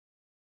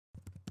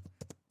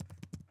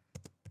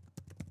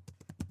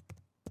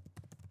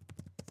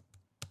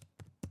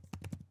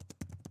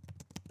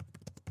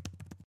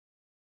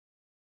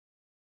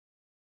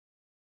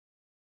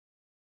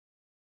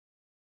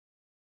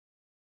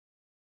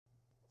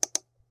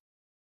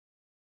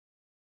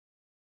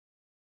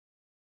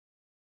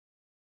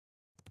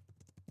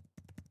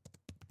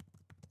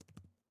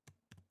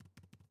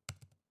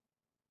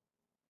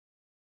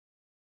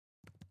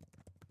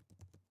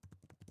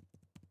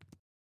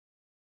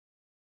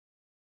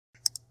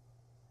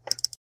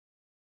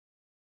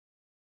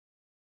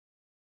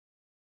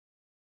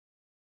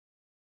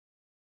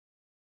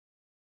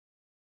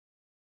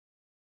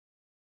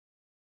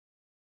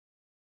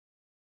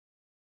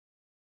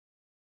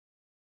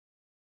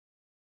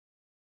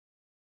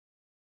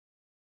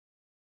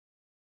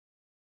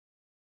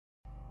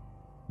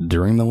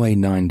During the late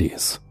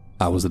 90s,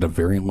 I was at a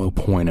very low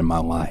point in my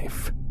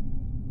life.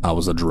 I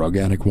was a drug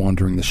addict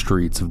wandering the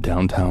streets of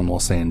downtown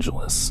Los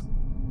Angeles,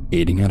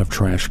 eating out of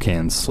trash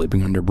cans,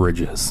 sleeping under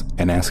bridges,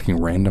 and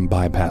asking random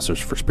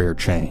bypassers for spare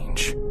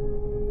change.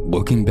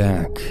 Looking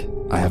back,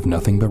 I have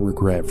nothing but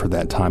regret for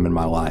that time in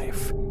my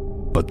life,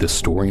 but this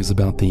story is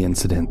about the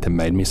incident that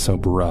made me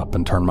sober up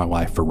and turn my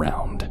life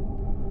around.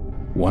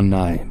 One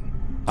night,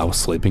 I was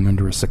sleeping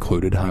under a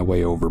secluded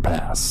highway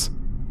overpass.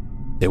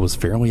 It was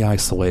fairly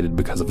isolated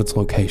because of its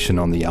location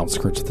on the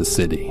outskirts of the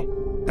city,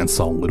 and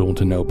saw little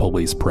to no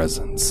police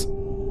presence.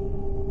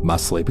 My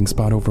sleeping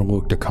spot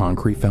overlooked a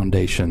concrete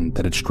foundation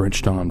that had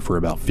stretched on for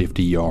about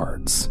 50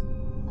 yards.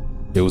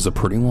 It was a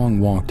pretty long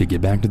walk to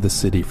get back to the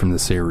city from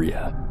this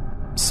area,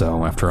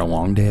 so after a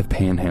long day of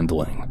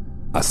panhandling,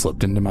 I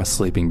slipped into my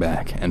sleeping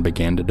bag and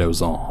began to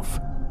doze off.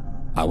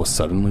 I was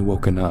suddenly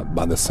woken up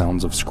by the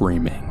sounds of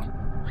screaming.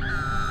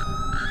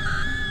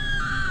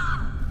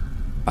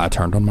 I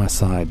turned on my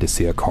side to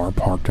see a car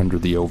parked under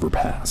the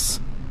overpass.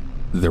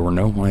 There were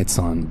no lights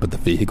on, but the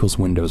vehicle's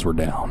windows were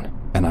down,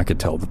 and I could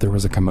tell that there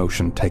was a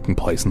commotion taking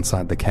place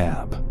inside the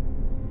cab.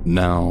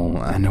 Now,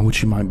 I know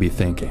what you might be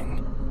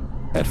thinking.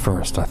 At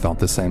first, I thought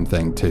the same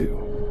thing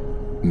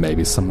too.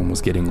 Maybe someone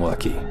was getting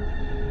lucky,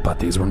 but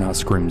these were not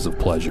screams of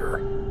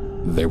pleasure.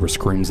 They were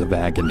screams of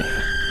agony.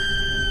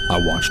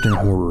 I watched in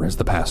horror as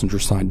the passenger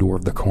side door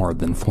of the car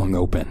then flung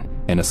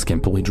open, and a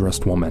skimpily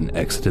dressed woman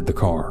exited the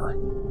car.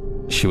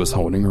 She was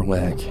holding her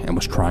leg and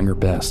was trying her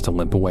best to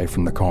limp away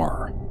from the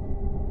car.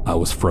 I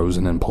was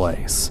frozen in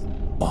place,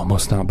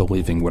 almost not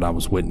believing what I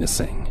was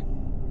witnessing.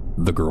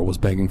 The girl was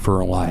begging for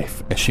her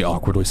life as she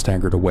awkwardly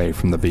staggered away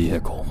from the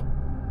vehicle.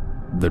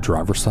 The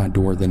driver's side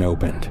door then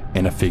opened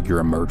and a figure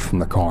emerged from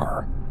the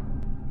car.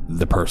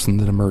 The person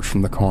that emerged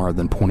from the car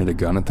then pointed a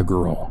gun at the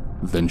girl,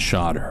 then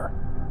shot her.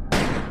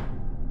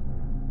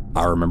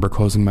 I remember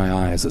closing my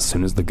eyes as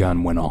soon as the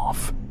gun went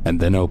off, and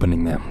then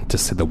opening them to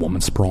see the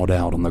woman sprawled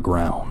out on the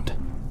ground.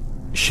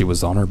 She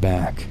was on her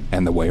back,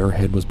 and the way her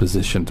head was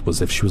positioned was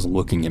as if she was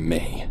looking at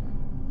me.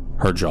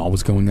 Her jaw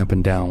was going up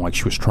and down like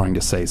she was trying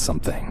to say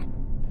something.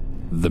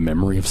 The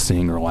memory of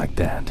seeing her like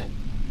that,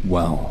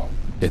 well,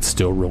 it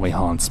still really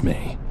haunts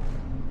me.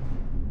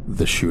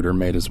 The shooter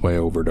made his way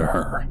over to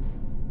her.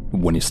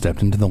 When he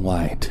stepped into the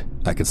light,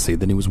 I could see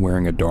that he was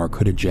wearing a dark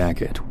hooded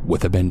jacket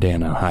with a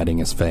bandana hiding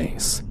his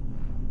face.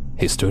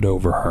 He stood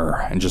over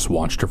her and just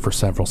watched her for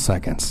several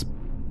seconds,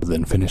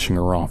 then finishing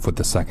her off with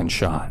the second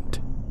shot.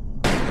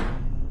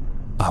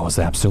 I was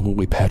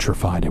absolutely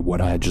petrified at what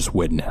I had just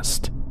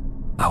witnessed.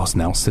 I was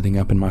now sitting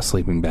up in my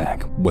sleeping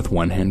bag with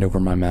one hand over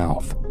my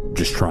mouth,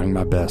 just trying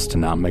my best to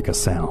not make a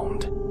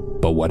sound.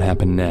 But what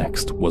happened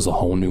next was a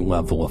whole new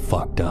level of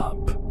fucked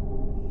up.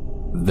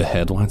 The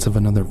headlights of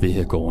another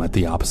vehicle at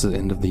the opposite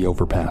end of the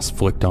overpass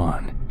flicked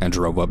on and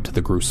drove up to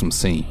the gruesome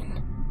scene.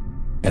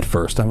 At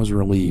first I was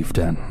relieved,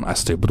 and I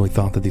stupidly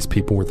thought that these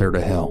people were there to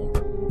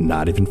help,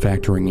 not even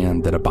factoring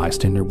in that a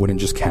bystander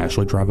wouldn't just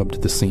casually drive up to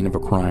the scene of a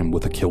crime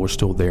with a killer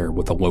still there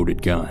with a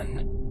loaded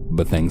gun.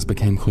 But things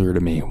became clear to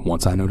me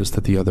once I noticed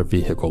that the other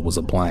vehicle was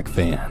a black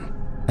van,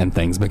 and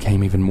things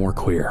became even more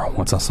clear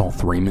once I saw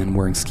 3 men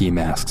wearing ski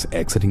masks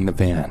exiting the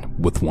van,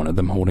 with one of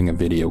them holding a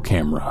video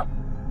camera.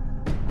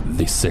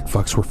 These sick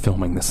fucks were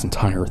filming this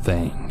entire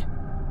thing.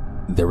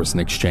 There was an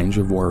exchange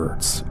of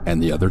words,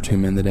 and the other 2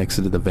 men that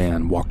exited the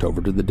van walked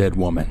over to the dead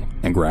woman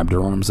and grabbed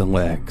her arms and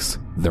legs,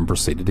 then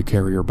proceeded to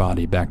carry her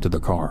body back to the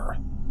car.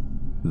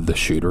 The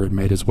shooter had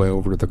made his way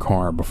over to the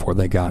car before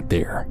they got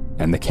there,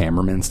 and the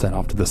cameraman stepped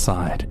off to the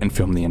side and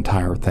filmed the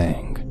entire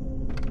thing.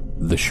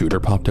 The shooter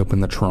popped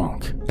open the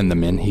trunk, and the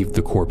men heaved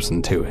the corpse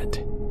into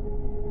it.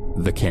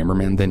 The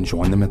cameraman then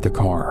joined them at the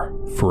car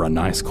for a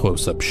nice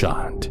close-up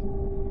shot.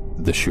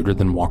 The shooter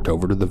then walked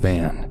over to the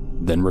van,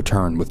 then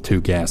returned with 2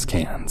 gas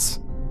cans.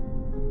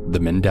 The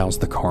men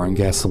doused the car in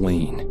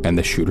gasoline, and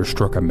the shooter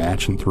struck a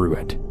match and threw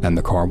it, and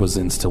the car was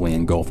instantly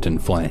engulfed in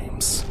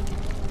flames.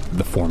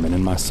 The 4 men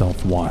and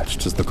myself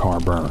watched as the car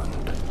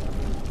burned.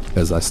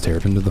 As I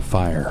stared into the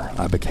fire,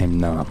 I became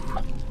numb.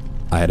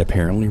 I had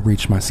apparently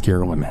reached my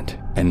scare limit,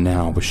 and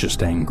now I was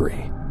just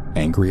angry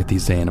at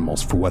these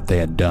animals for what they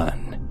had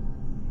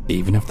done.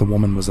 Even if the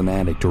woman was an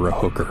addict or a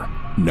hooker,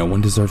 no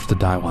one deserves to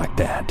die like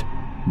that,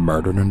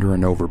 murdered under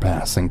an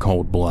overpass in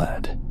cold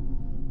blood.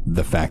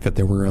 The fact that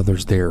there were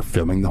others there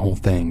filming the whole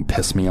thing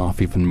pissed me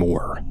off even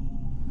more.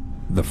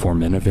 The 4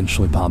 men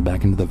eventually piled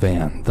back into the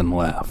van, then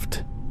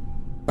left.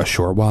 A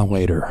short while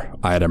later,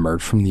 I had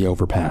emerged from the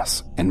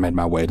overpass and made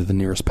my way to the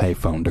nearest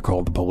payphone to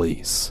call the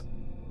police.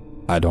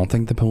 I don't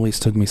think the police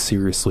took me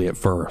seriously at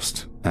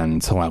first,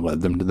 until I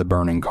led them to the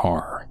burning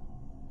car.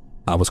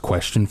 I was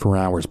questioned for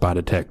hours by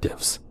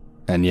detectives,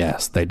 and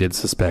yes, they did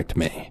suspect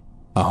me,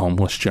 a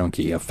homeless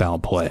junkie, of foul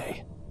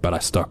play, but I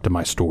stuck to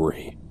my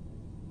story.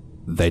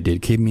 They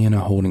did keep me in a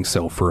holding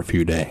cell for a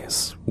few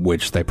days,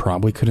 which they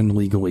probably couldn't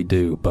legally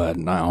do, but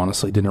I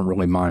honestly didn't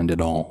really mind at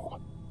all.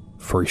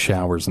 Free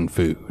showers and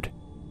food.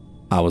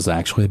 I was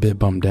actually a bit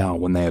bummed out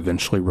when they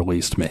eventually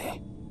released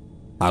me.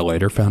 I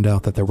later found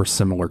out that there were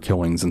similar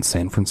killings in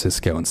San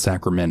Francisco and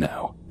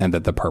Sacramento, and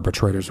that the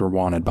perpetrators were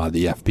wanted by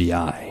the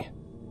FBI.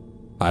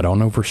 I don't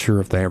know for sure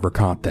if they ever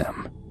caught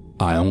them.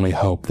 I only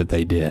hope that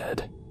they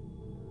did.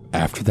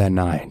 After that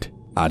night,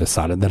 I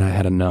decided that I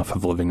had enough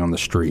of living on the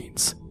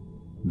streets.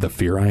 The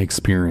fear I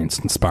experienced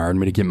inspired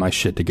me to get my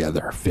shit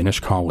together, finish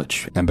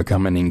college, and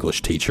become an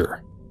English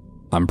teacher.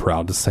 I'm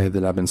proud to say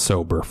that I've been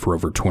sober for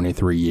over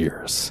 23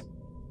 years.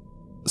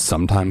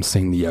 Sometimes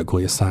seeing the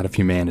ugliest side of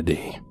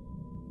humanity,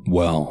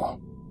 well,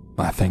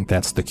 I think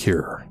that's the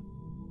cure.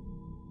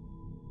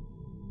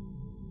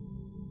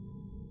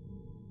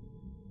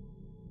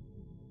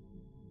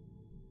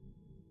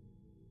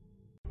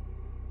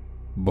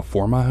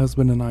 Before my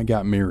husband and I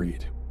got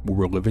married, we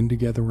were living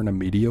together in a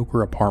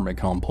mediocre apartment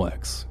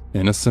complex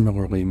in a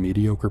similarly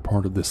mediocre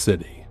part of the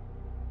city.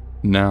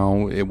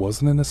 Now, it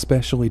wasn't an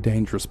especially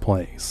dangerous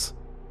place,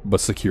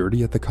 but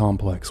security at the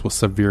complex was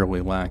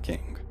severely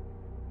lacking.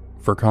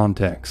 For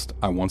context,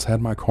 I once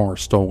had my car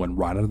stolen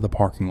right out of the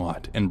parking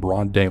lot in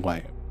broad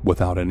daylight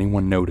without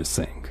anyone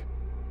noticing.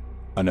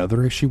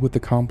 Another issue with the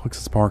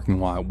complex's parking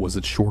lot was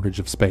its shortage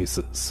of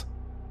spaces.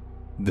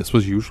 This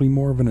was usually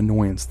more of an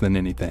annoyance than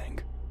anything,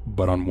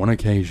 but on one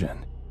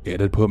occasion, it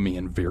had put me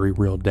in very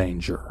real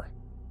danger.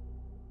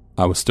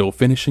 I was still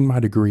finishing my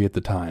degree at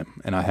the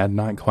time, and I had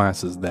night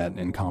classes that,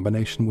 in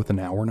combination with an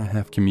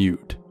hour-and-a-half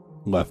commute,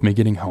 left me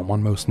getting home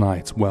on most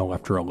nights well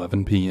after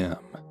 11 p.m.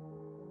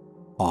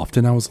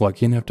 Often I was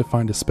lucky enough to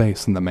find a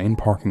space in the main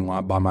parking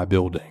lot by my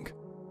building,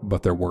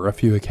 but there were a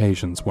few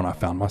occasions when I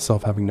found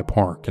myself having to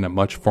park in a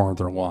much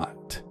farther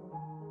lot.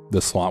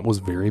 This lot was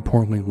very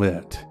poorly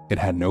lit, it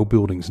had no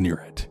buildings near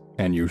it,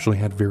 and usually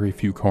had very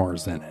few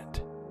cars in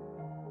it.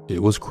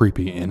 It was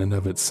creepy in and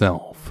of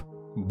itself,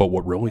 but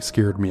what really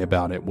scared me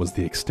about it was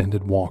the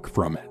extended walk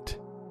from it.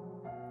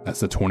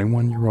 As a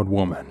 21-year-old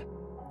woman,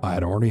 I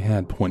had already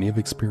had plenty of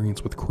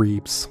experience with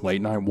creeps,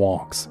 late-night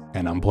walks,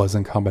 and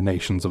unpleasant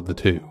combinations of the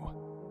two,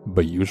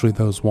 but usually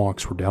those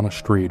walks were down a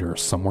street or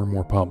somewhere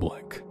more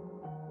public.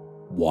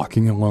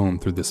 Walking alone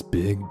through this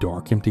big,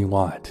 dark, empty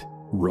lot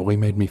really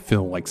made me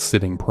feel like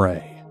sitting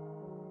prey.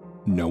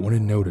 No one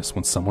had noticed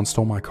when someone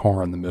stole my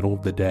car in the middle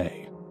of the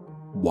day.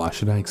 Why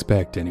should I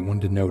expect anyone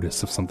to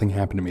notice if something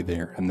happened to me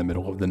there in the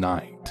middle of the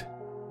night?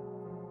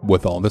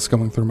 With all this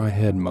going through my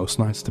head most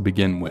nights to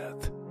begin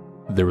with,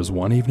 there was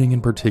one evening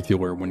in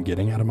particular when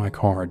getting out of my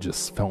car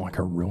just felt like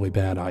a really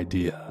bad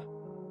idea.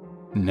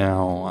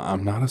 Now,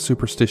 I'm not a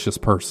superstitious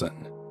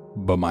person,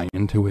 but my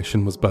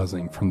intuition was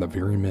buzzing from the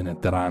very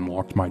minute that I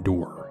unlocked my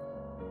door.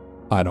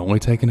 I'd only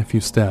taken a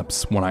few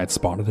steps when I had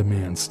spotted a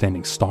man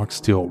standing stock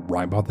still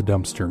right by the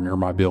dumpster near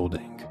my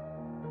building.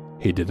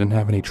 He didn't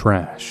have any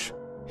trash.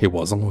 He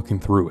wasn't looking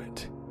through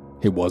it.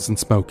 He wasn't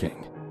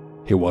smoking.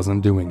 He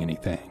wasn't doing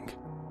anything.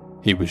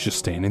 He was just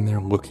standing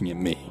there looking at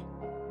me.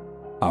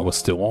 I was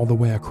still all the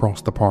way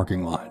across the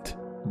parking lot,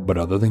 but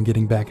other than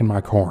getting back in my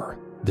car,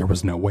 there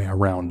was no way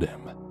around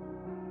him.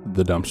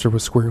 The dumpster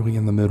was squarely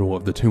in the middle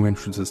of the two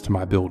entrances to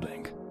my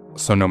building,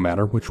 so no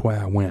matter which way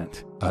I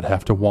went, I'd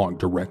have to walk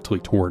directly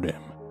toward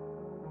him.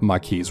 My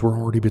keys were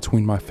already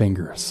between my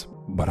fingers,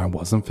 but I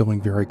wasn't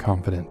feeling very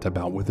confident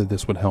about whether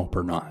this would help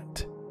or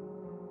not.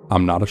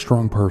 I'm not a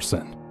strong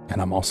person,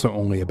 and I'm also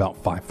only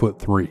about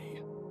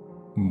 5'3".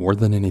 More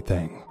than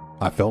anything,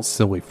 I felt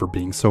silly for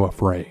being so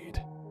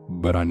afraid,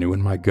 but I knew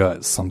in my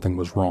gut something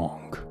was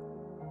wrong.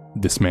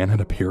 This man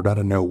had appeared out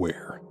of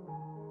nowhere.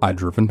 I'd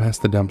driven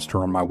past the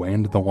dumpster on my way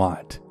into the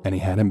lot, and he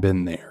hadn't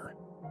been there.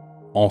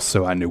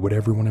 Also, I knew what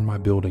everyone in my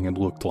building had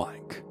looked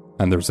like,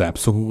 and there's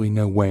absolutely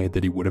no way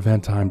that he would have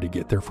had time to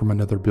get there from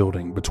another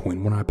building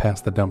between when I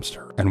passed the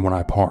dumpster and when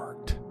I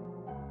parked.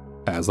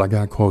 As I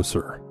got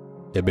closer,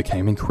 it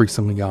became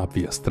increasingly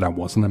obvious that I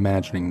wasn't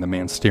imagining the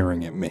man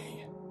staring at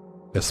me,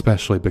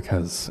 especially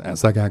because,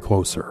 as I got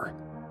closer,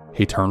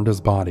 he turned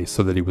his body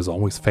so that he was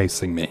always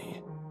facing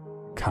me,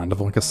 kind of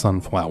like a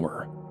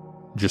sunflower,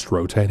 just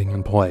rotating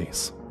in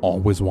place,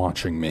 always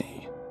watching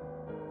me.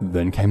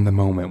 Then came the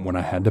moment when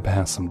I had to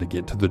pass him to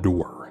get to the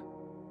door.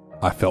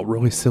 I felt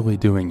really silly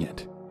doing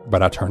it,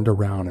 but I turned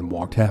around and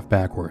walked half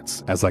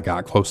backwards as I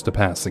got close to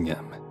passing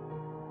him.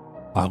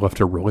 I left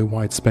a really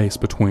wide space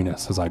between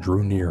us as I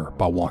drew near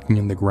by walking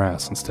in the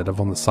grass instead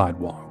of on the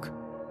sidewalk,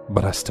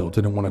 but I still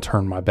didn't want to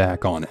turn my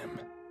back on him.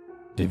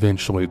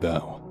 Eventually,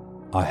 though,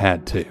 I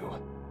had to,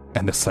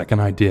 and the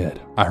second I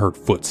did, I heard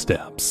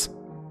footsteps.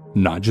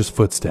 Not just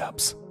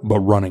footsteps, but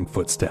running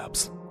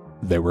footsteps.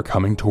 They were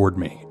coming toward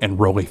me, and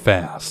really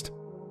fast.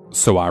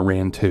 So I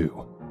ran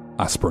too.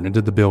 I sprinted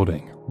to the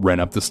building, ran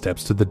up the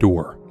steps to the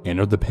door,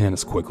 entered the pen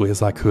as quickly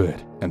as I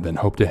could, and then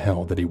hoped to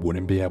hell that he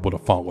wouldn't be able to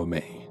follow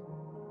me.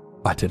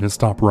 I didn't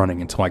stop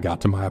running until I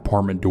got to my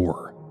apartment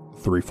door,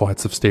 3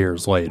 flights of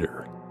stairs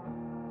later.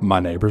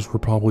 My neighbors were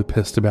probably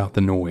pissed about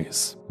the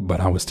noise, but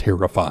I was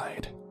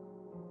terrified.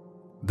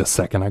 The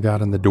second I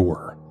got in the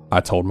door,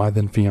 I told my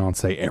then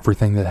fiancé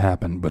everything that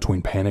happened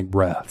between panic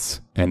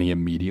breaths, and he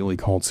immediately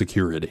called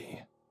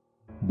security.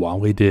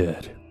 While he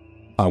did,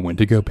 I went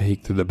to go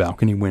peek through the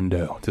balcony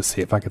window to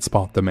see if I could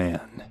spot the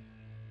man.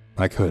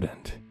 I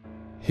couldn't.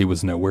 He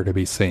was nowhere to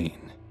be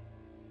seen.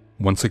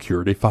 When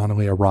security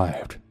finally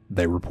arrived,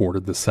 They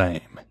reported the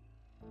same.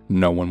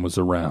 No one was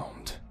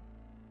around.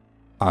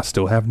 I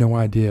still have no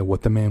idea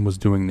what the man was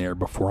doing there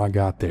before I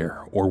got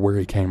there or where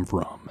he came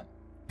from,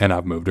 and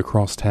I've moved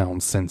across town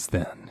since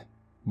then.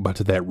 But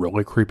to that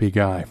really creepy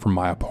guy from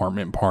my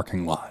apartment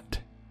parking lot,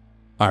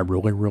 I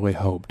really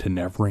hope to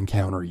never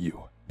encounter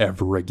you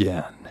ever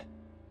again.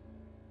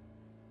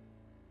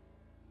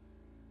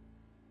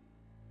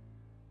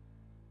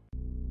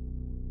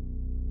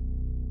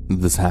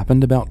 This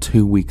happened about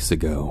 2 weeks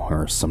ago,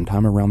 or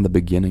sometime around the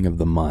beginning of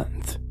the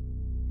month.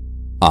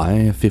 I,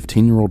 a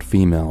 15-year-old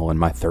female, and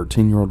my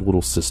 13-year-old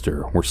little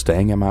sister were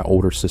staying at my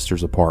older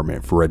sister's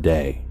apartment for a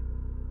day.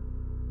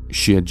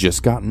 She had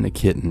just gotten a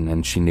kitten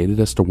and she needed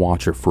us to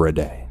watch her for a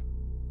day.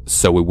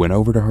 So we went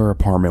over to her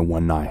apartment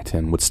one night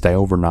and would stay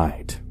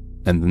overnight,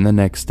 and then the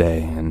next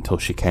day until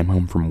she came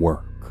home from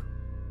work.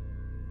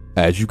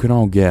 As you can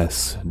all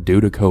guess,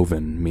 due to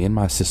COVID, me and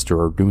my sister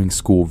are doing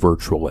school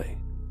virtually,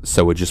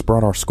 so we just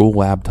brought our school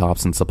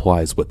laptops and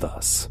supplies with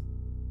us.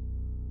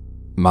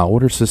 My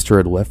older sister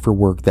had left for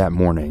work that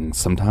morning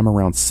sometime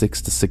around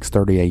 6 to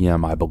 6:30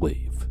 a.m. I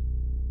believe.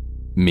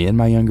 Me and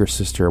my younger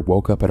sister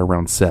woke up at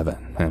around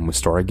 7 and we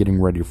started getting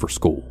ready for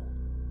school.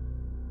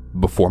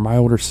 Before my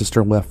older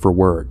sister left for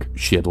work,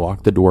 she had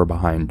locked the door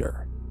behind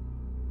her.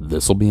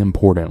 This'll be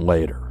important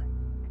later.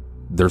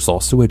 There's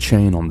also a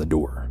chain on the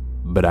door,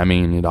 but I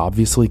mean, it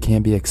obviously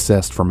can't be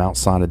accessed from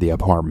outside of the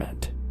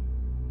apartment.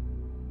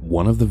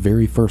 One of the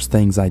very first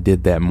things I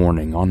did that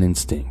morning on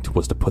instinct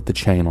was to put the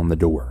chain on the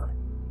door.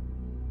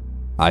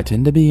 I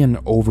tend to be an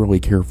overly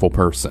careful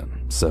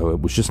person, so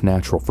it was just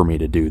natural for me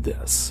to do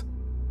this.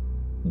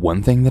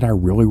 One thing that I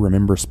really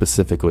remember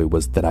specifically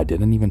was that I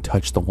didn't even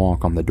touch the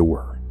lock on the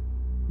door,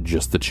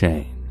 just the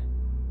chain.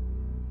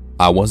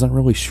 I wasn't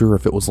really sure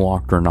if it was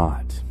locked or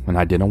not, and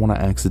I didn't want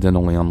to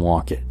accidentally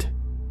unlock it.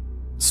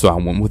 So I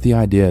went with the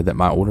idea that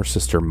my older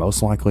sister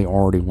most likely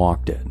already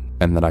locked it,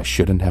 and that I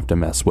shouldn't have to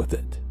mess with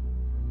it.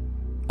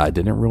 I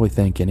didn't really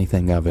think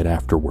anything of it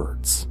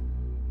afterwards.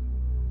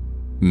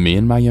 Me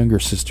and my younger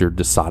sister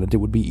decided it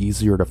would be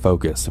easier to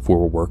focus if we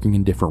were working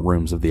in different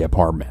rooms of the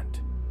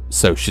apartment,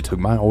 so she took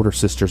my older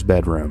sister's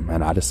bedroom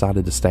and I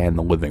decided to stay in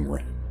the living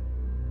room.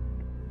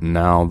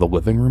 Now, the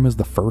living room is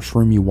the first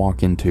room you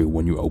walk into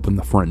when you open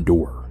the front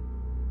door.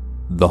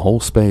 The whole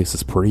space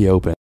is pretty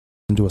open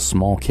into a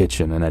small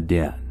kitchen and a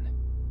den.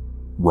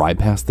 Right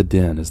past the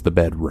den is the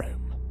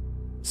bedroom,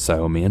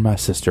 so me and my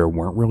sister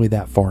weren't really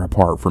that far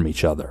apart from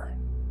each other.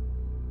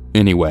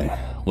 Anyway,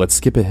 let's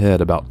skip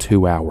ahead about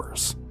 2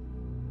 hours.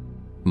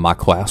 My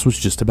class was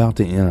just about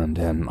to end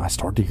and I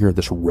started to hear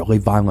this really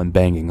violent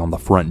banging on the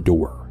front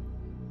door.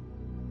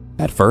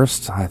 At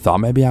first, I thought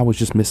maybe I was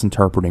just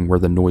misinterpreting where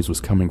the noise was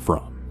coming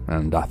from,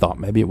 and I thought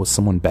maybe it was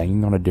someone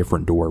banging on a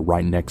different door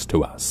right next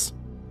to us.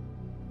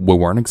 We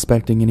weren't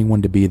expecting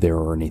anyone to be there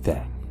or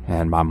anything,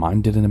 and my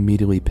mind didn't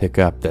immediately pick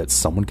up that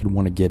someone could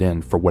want to get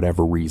in for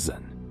whatever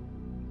reason.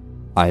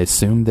 I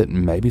assumed that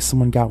maybe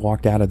someone got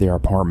locked out of their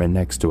apartment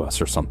next to us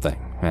or something,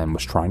 and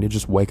was trying to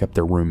just wake up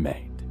their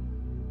roommate.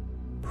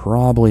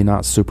 Probably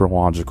not super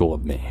logical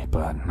of me,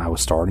 but I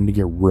was starting to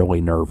get really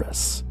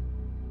nervous.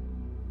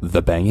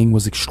 The banging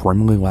was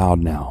extremely loud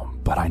now,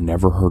 but I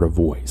never heard a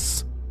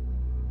voice.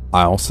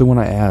 I also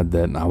want to add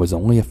that I was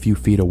only a few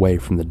feet away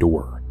from the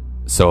door,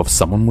 so if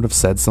someone would have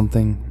said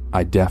something,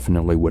 I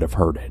definitely would have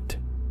heard it.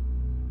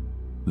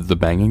 The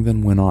banging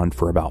then went on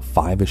for about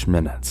 5-ish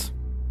minutes,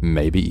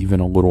 maybe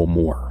even a little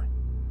more.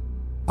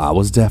 I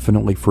was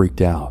definitely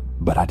freaked out,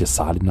 but I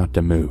decided not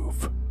to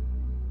move.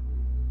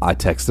 I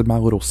texted my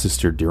little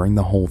sister during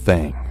the whole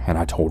thing, and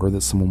I told her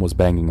that someone was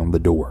banging on the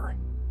door.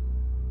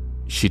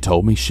 She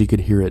told me she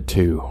could hear it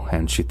too,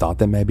 and she thought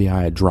that maybe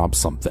I had dropped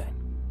something.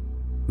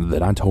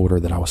 Then I told her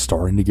that I was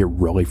starting to get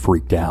really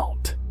freaked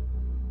out.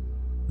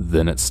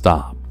 Then it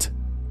stopped.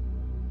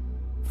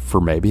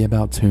 For maybe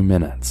about 2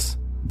 minutes,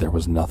 there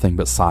was nothing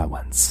but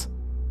silence.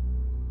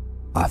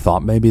 I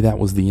thought maybe that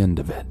was the end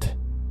of it,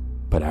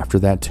 but after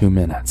that 2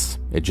 minutes,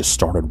 it just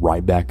started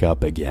right back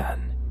up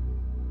again.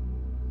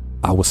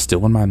 I was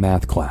still in my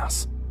math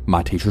class.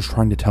 My teacher's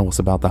trying to tell us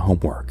about the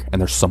homework,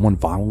 and there's someone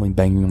violently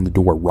banging on the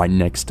door right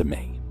next to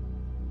me.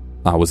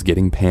 I was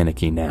getting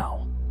panicky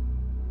now.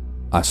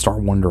 I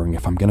start wondering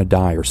if I'm gonna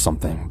die or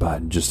something,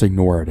 but just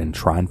ignore it and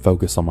try and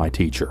focus on my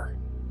teacher.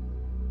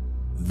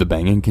 The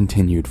banging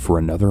continued for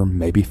another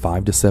maybe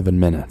 5 to 7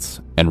 minutes,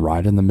 and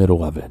right in the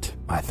middle of it,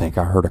 I think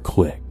I heard a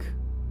click.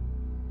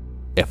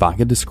 If I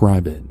could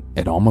describe it,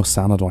 it almost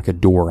sounded like a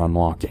door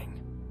unlocking.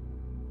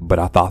 But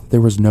I thought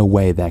there was no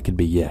way that could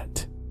be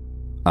it.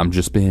 I'm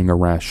just being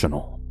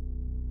irrational.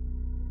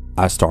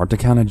 I start to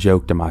kind of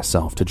joke to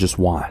myself to just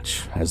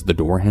watch as the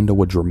door handle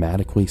would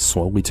dramatically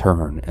slowly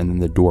turn and then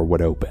the door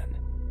would open.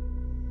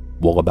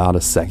 Well, about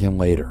a second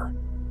later,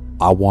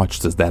 I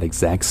watched as that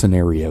exact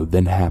scenario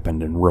then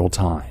happened in real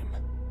time.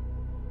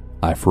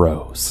 I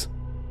froze.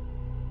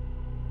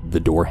 The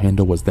door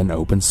handle was then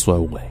opened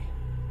slowly.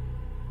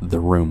 The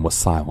room was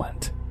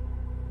silent.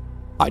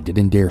 I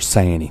didn't dare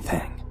say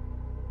anything.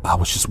 I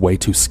was just way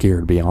too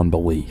scared beyond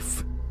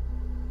belief.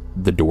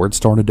 The door had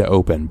started to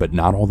open, but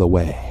not all the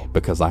way,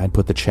 because I had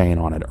put the chain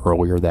on it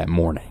earlier that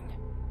morning.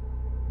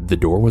 The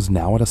door was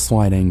now at a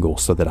slight angle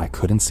so that I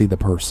couldn't see the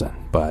person,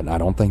 but I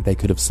don't think they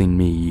could have seen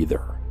me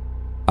either.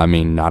 I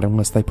mean, not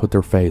unless they put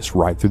their face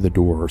right through the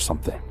door or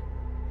something.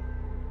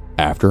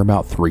 After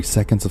about 3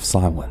 seconds of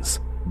silence,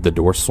 the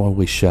door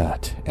slowly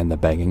shut and the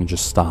banging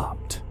just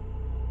stopped.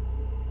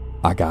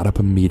 I got up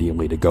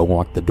immediately to go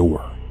lock the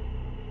door.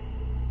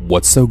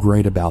 What's so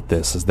great about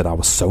this is that I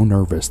was so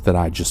nervous that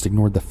I just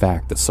ignored the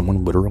fact that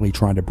someone literally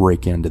tried to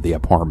break into the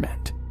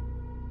apartment.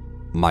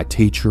 My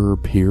teacher,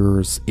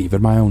 peers,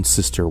 even my own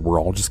sister were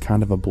all just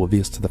kind of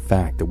oblivious to the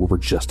fact that we were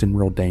just in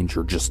real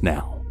danger just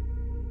now.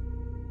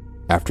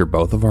 After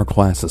both of our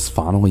classes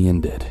finally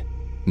ended,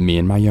 me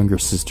and my younger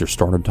sister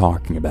started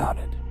talking about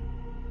it.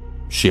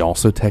 She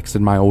also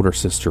texted my older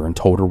sister and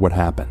told her what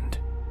happened.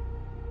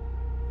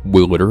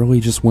 We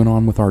literally just went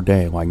on with our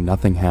day like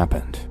nothing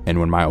happened, and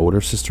when my older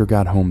sister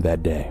got home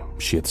that day,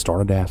 she had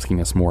started asking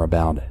us more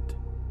about it.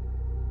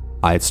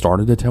 I had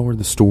started to tell her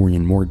the story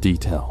in more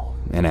detail,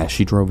 and as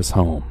she drove us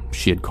home,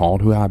 she had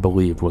called who I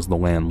believed was the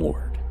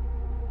landlord.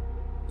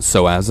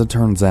 So as it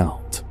turns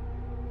out,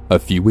 a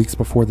few weeks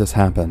before this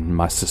happened,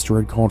 my sister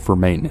had called for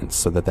maintenance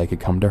so that they could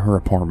come to her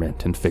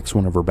apartment and fix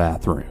one of her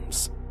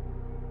bathrooms.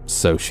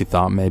 So she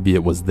thought maybe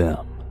it was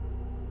them.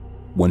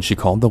 When she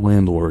called the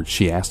landlord,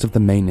 she asked if the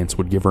maintenance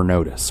would give her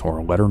notice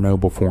or let her know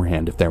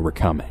beforehand if they were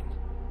coming.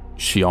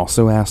 She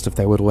also asked if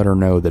they would let her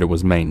know that it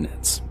was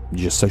maintenance,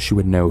 just so she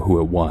would know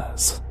who it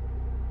was.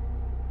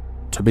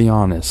 To be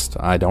honest,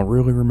 I don't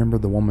really remember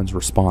the woman's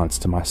response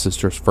to my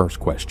sister's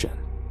first question,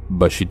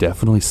 but she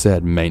definitely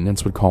said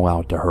maintenance would call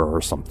out to her or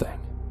something.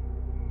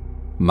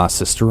 My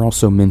sister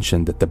also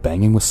mentioned that the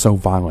banging was so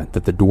violent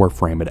that the door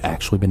frame had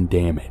actually been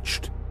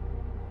damaged.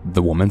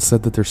 The woman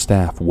said that their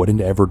staff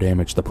wouldn't ever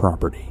damage the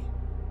property.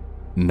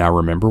 Now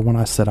remember when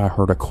I said I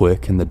heard a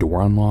click and the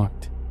door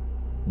unlocked?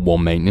 Well,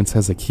 maintenance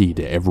has a key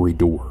to every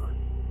door.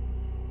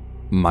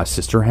 My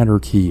sister had her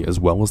key as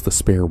well as the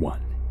spare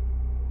one.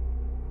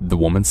 The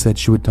woman said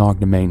she would talk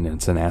to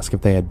maintenance and ask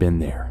if they had been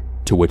there,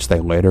 to which they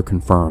later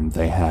confirmed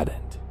they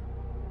hadn't.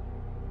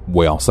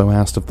 We also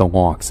asked if the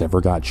locks ever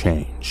got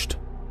changed.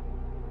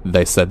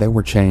 They said they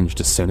were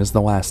changed as soon as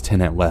the last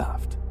tenant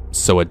left,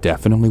 so it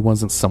definitely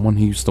wasn't someone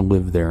who used to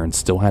live there and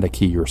still had a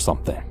key or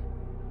something.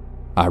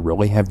 I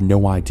really have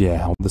no idea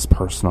how this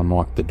person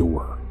unlocked the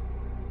door.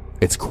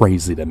 It's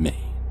crazy to me.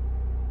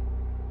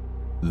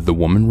 The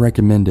woman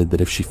recommended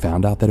that if she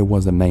found out that it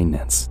was a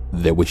maintenance,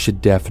 that we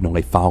should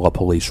definitely file a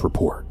police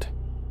report.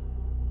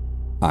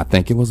 I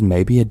think it was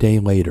maybe a day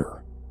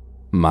later.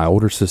 My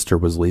older sister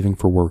was leaving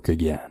for work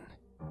again.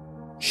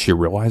 She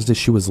realized as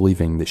she was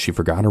leaving that she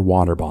forgot her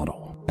water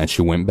bottle, and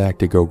she went back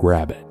to go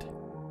grab it.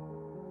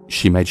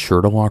 She made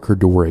sure to lock her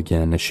door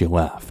again as she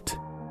left.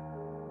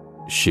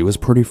 She was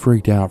pretty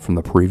freaked out from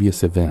the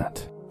previous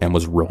event and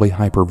was really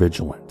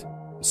hypervigilant,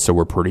 so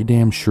we're pretty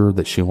damn sure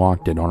that she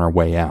locked it on her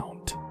way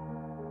out.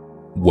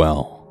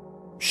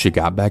 Well, she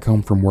got back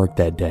home from work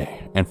that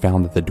day and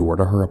found that the door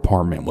to her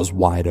apartment was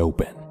wide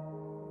open.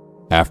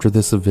 After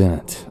this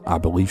event, I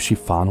believe she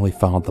finally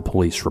filed the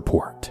police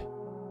report.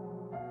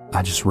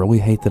 I just really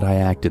hate that I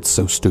acted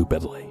so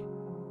stupidly.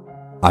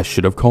 I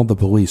should have called the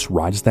police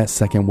right as that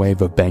second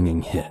wave of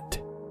banging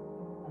hit.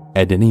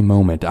 At any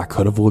moment, I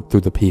could have looked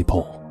through the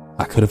peephole.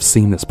 I could have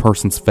seen this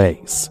person's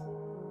face.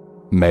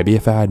 Maybe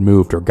if I had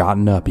moved or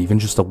gotten up even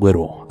just a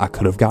little, I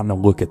could have gotten a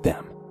look at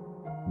them.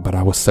 But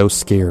I was so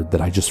scared that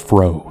I just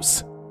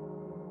froze.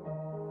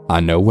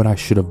 I know what I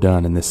should have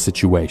done in this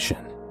situation.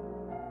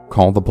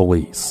 Call the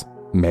police,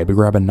 maybe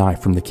grab a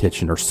knife from the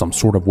kitchen or some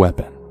sort of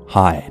weapon,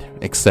 hide,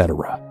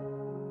 etc.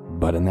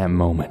 But in that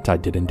moment, I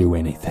didn't do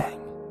anything.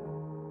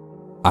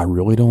 I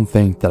really don't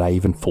think that I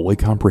even fully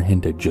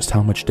comprehended just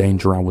how much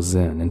danger I was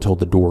in until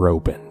the door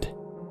opened.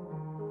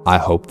 I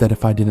hoped that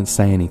if I didn't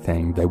say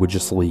anything, they would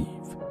just leave.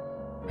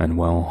 And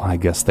well, I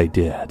guess they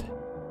did.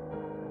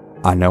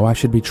 I know I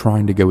should be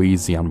trying to go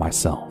easy on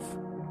myself.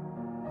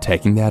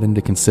 Taking that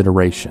into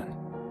consideration,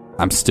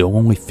 I'm still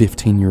only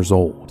 15 years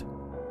old.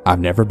 I've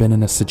never been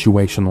in a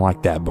situation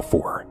like that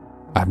before.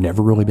 I've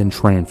never really been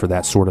trained for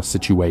that sort of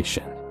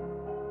situation.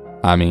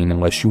 I mean,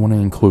 unless you want to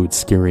include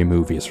scary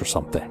movies or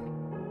something.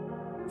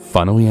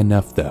 Funnily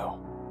enough though,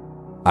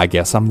 I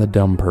guess I'm the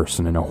dumb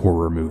person in a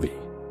horror movie.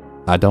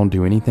 I don't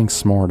do anything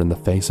smart in the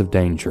face of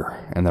danger,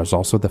 and there's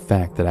also the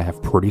fact that I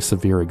have pretty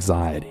severe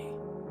anxiety.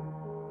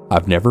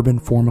 I've never been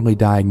formally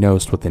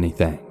diagnosed with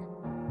anything,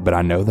 but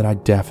I know that I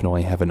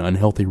definitely have an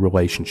unhealthy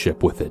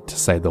relationship with it, to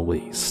say the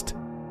least.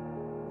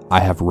 I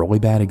have really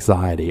bad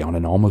anxiety on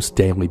an almost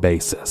daily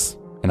basis,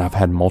 and I've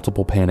had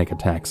multiple panic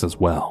attacks as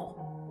well.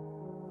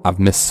 I've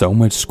missed so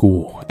much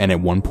school, and at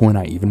one point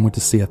I even went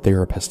to see a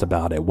therapist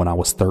about it when I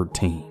was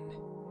 13.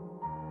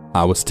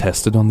 I was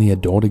tested on the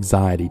adult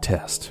anxiety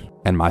test,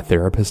 and my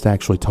therapist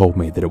actually told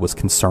me that it was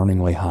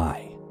concerningly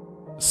high.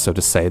 So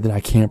to say that I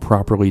can't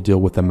properly deal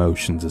with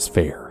emotions is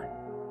fair.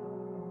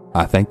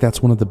 I think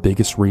that's one of the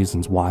biggest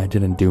reasons why I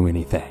didn't do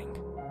anything.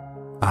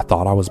 I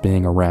thought I was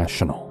being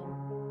irrational.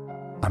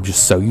 I'm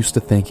just so used to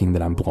thinking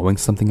that I'm blowing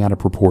something out of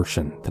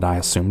proportion that I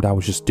assumed I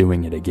was just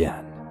doing it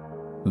again.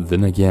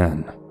 Then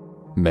again,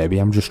 maybe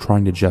I'm just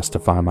trying to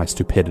justify my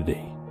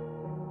stupidity.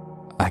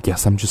 I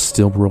guess I'm just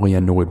still really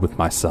annoyed with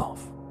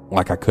myself,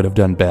 like I could have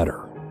done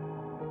better.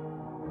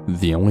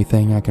 The only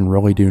thing I can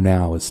really do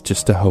now is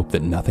just to hope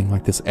that nothing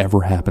like this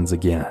ever happens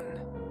again.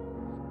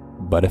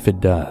 But if it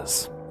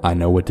does, I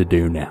know what to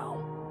do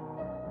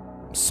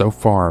now. So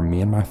far,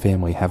 me and my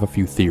family have a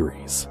few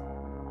theories.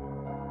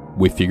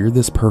 We figured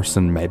this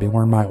person maybe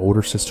learned my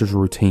older sister's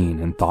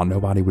routine and thought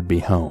nobody would be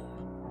home.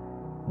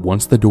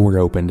 Once the door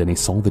opened and he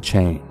saw the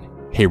chain,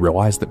 he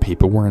realized that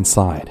people were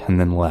inside and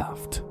then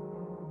left.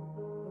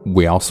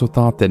 We also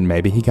thought that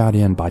maybe he got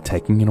in by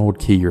taking an old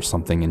key or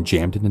something and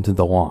jammed it into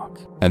the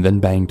lock and then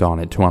banged on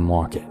it to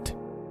unlock it.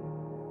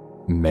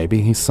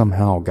 Maybe he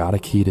somehow got a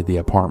key to the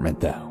apartment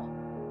though.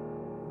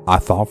 I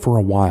thought for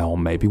a while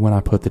maybe when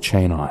I put the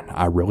chain on,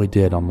 I really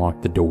did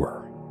unlock the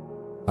door.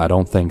 I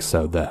don't think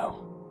so though.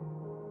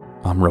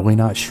 I'm really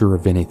not sure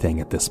of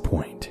anything at this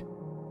point.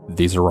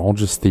 These are all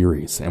just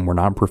theories and we're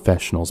not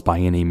professionals by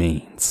any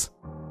means.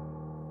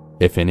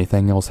 If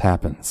anything else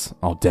happens,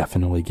 I'll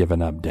definitely give an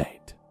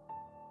update.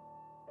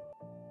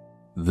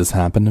 This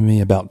happened to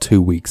me about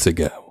 2 weeks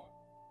ago.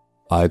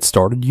 I had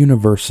started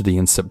university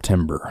in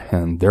September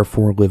and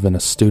therefore live in a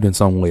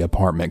students-only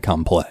apartment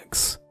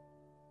complex.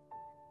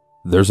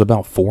 There's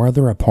about 4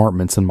 other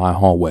apartments in my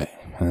hallway,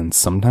 and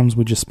sometimes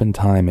we just spend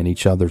time in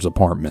each other's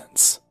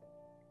apartments.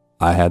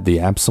 I had the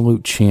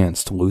absolute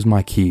chance to lose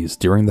my keys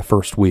during the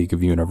first week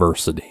of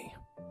university.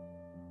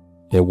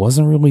 It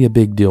wasn't really a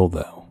big deal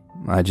though.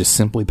 I just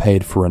simply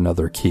paid for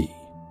another key.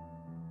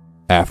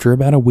 After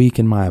about a week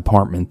in my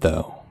apartment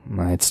though,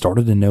 I had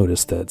started to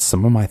notice that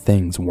some of my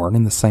things weren't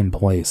in the same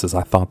place as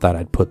I thought that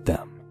I'd put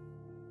them.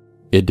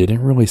 It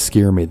didn't really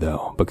scare me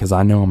though, because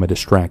I know I'm a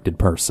distracted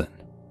person.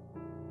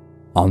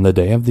 On the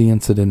day of the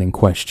incident in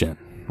question,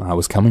 I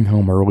was coming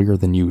home earlier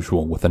than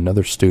usual with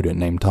another student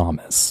named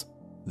Thomas,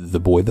 the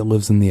boy that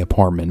lives in the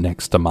apartment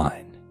next to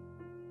mine.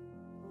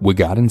 We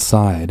got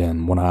inside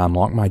and when I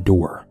unlocked my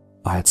door,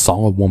 I had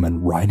saw a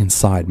woman right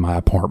inside my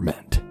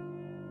apartment.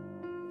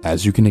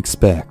 As you can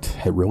expect,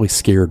 it really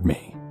scared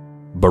me.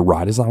 But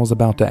right as I was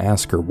about to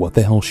ask her what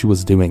the hell she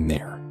was doing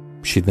there,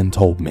 she then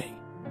told me,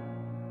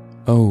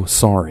 "Oh,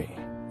 sorry,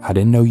 I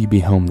didn't know you'd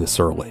be home this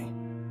early.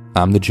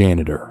 I'm the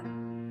janitor.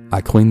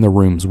 I clean the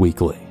rooms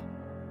weekly."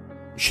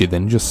 She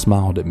then just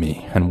smiled at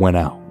me and went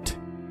out.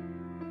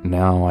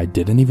 Now, I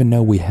didn't even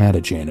know we had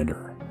a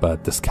janitor,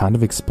 but this kind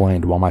of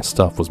explained why my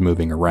stuff was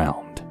moving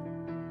around.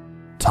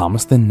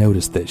 Thomas then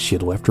noticed that she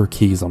had left her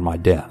keys on my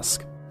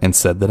desk and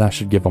said that I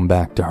should give them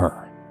back to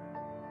her.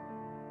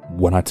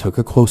 When I took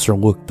a closer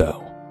look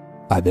though,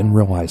 I then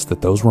realized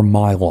that those were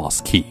my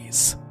lost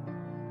keys.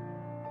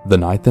 The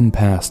night then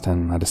passed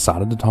and I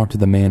decided to talk to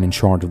the man in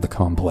charge of the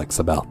complex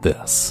about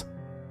this.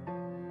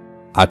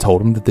 I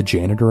told him that the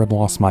janitor had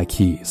lost my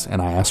keys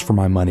and I asked for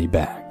my money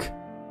back.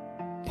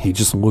 He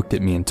just looked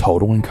at me in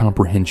total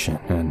incomprehension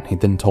and he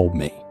then told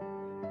me,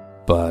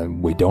 "But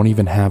we don't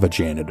even have a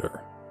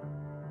janitor."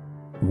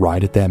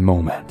 Right at that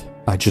moment,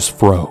 I just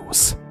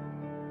froze.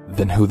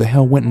 Then who the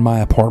hell went in my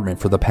apartment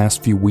for the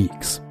past few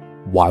weeks?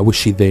 Why was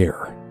she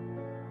there?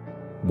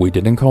 We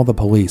didn't call the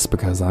police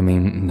because,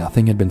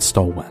 nothing had been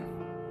stolen.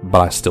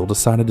 But I still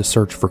decided to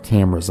search for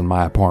cameras in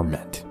my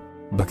apartment,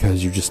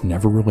 because you just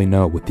never really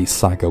know with these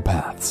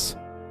psychopaths.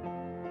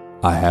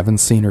 I haven't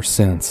seen her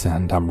since,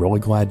 and I'm really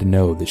glad to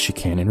know that she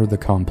can't enter the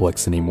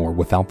complex anymore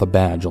without the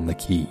badge on the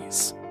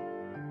keys.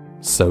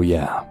 So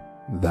yeah,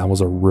 that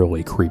was a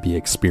really creepy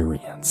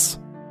experience.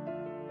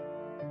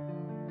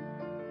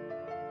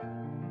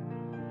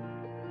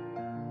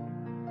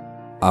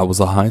 I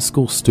was a high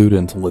school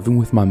student living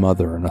with my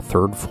mother in a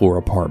 3rd floor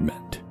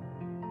apartment.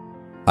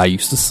 I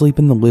used to sleep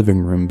in the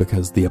living room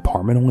because the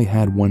apartment only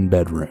had 1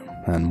 bedroom,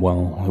 and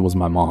well, it was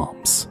my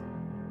mom's.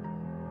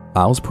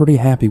 I was pretty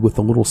happy with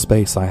the little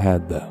space I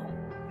had though,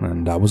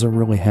 and I was a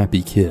really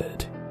happy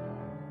kid.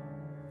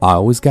 I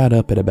always got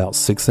up at about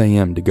 6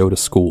 a.m. to go to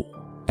school,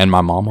 and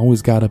my mom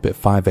always got up at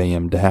 5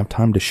 a.m. to have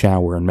time to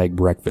shower and make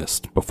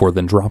breakfast before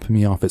then dropping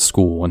me off at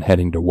school and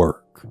heading to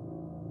work.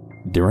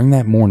 During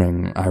that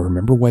morning, I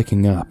remember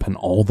waking up and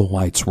all the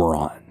lights were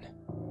on.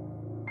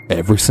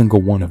 Every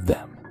single one of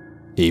them,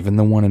 even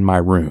the one in my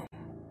room.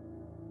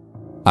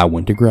 I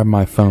went to grab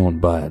my phone,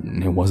 but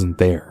it wasn't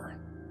there.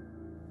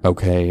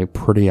 Okay,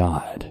 pretty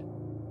odd.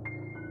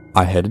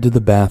 I headed to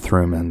the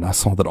bathroom and I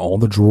saw that all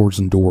the drawers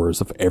and doors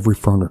of every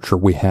furniture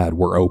we had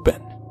were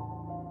open.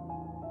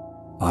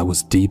 I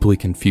was deeply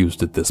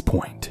confused at this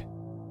point.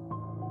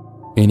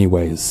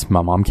 Anyways,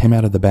 my mom came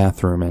out of the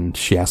bathroom and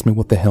she asked me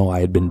what the hell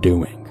I had been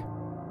doing.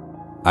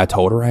 I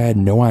told her I had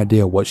no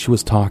idea what she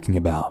was talking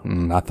about,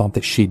 and I thought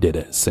that she did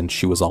it since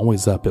she was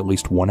always up at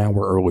least 1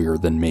 hour earlier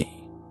than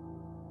me.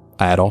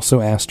 I had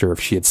also asked her if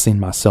she had seen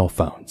my cell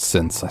phone,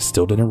 since I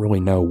still didn't really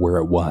know where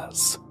it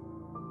was.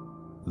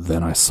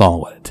 Then I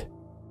saw it.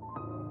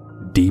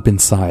 Deep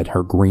inside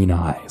her green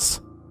eyes,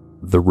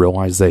 the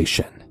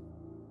realization.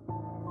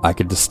 I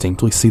could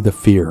distinctly see the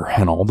fear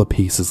and all the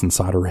pieces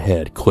inside her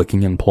head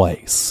clicking in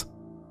place.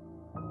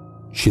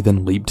 She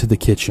then leaped to the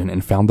kitchen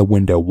and found the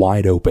window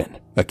wide open,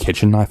 a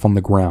kitchen knife on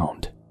the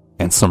ground,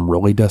 and some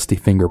really dusty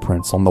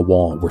fingerprints on the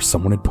wall where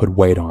someone had put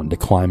weight on to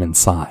climb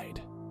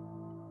inside.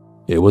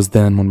 It was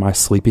then when my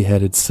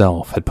sleepy-headed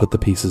self had put the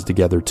pieces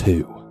together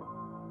too.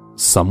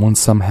 Someone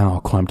somehow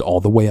climbed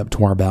all the way up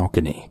to our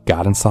balcony,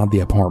 got inside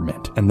the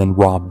apartment, and then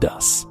robbed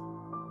us.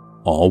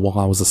 All while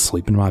I was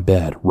asleep in my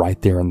bed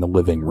right there in the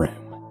living room.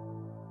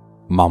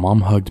 My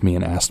mom hugged me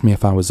and asked me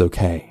if I was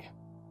okay.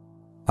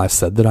 I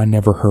said that I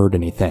never heard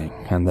anything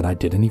and that I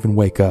didn't even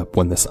wake up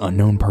when this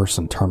unknown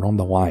person turned on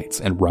the lights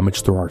and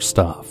rummaged through our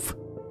stuff.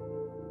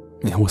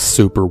 It was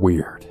super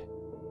weird.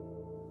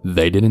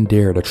 They didn't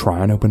dare to try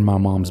and open my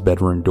mom's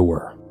bedroom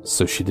door,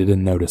 so she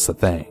didn't notice a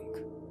thing.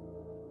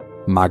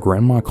 My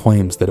grandma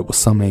claims that it was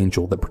some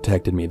angel that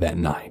protected me that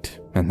night,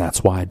 and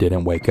that's why I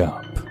didn't wake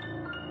up.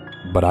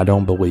 But I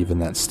don't believe in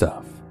that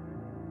stuff.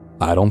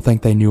 I don't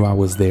think they knew I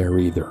was there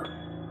either.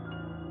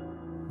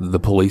 The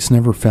police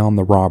never found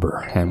the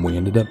robber, and we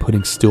ended up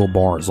putting steel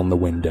bars on the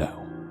window.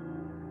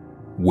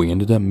 We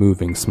ended up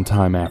moving some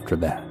time after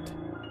that.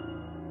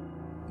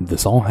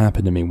 This all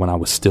happened to me when I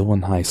was still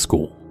in high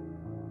school.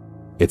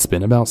 It's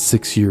been about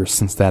 6 years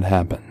since that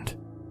happened.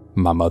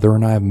 My mother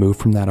and I have moved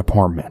from that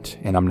apartment,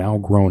 and I'm now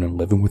grown and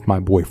living with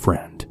my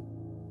boyfriend.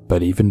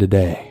 But even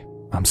today,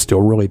 I'm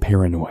still really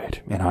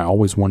paranoid, and I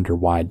always wonder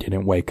why I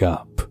didn't wake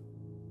up,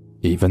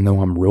 even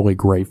though I'm really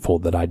grateful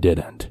that I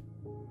didn't.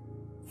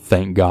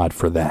 Thank God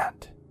for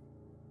that.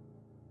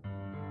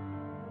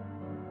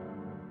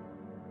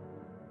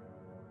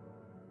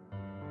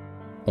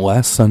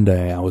 Last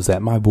Sunday, I was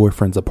at my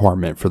boyfriend's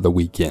apartment for the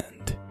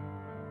weekend.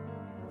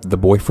 The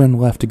boyfriend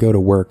left to go to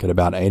work at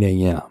about 8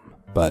 a.m.,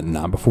 but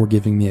not before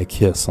giving me a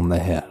kiss on the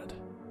head.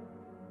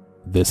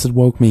 This had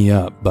woke me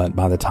up, but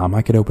by the time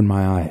I could open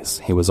my eyes,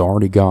 he was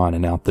already gone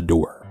and out the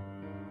door.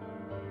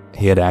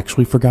 He had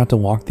actually forgot to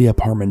lock the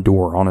apartment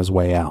door on his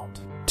way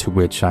out, to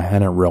which I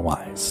hadn't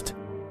realized.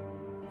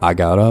 I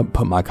got up,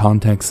 put my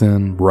contacts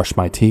in, brushed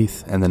my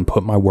teeth, and then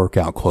put my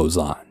workout clothes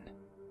on.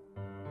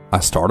 I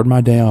started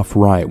my day off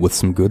right with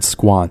some good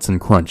squats and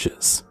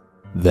crunches.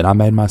 Then I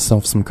made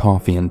myself some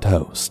coffee and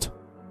toast.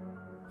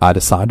 I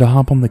decided to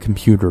hop on the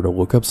computer to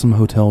look up some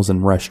hotels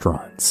and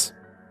restaurants.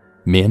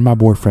 Me and my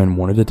boyfriend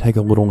wanted to take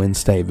a little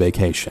in-state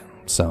vacation,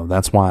 so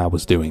that's why I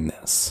was doing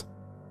this.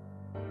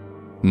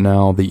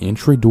 Now, the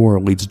entry door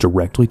leads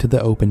directly to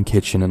the open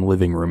kitchen and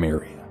living room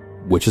area,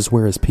 which is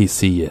where his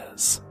PC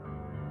is.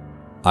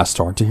 I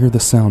start to hear the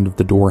sound of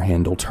the door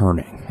handle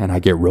turning, and I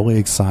get really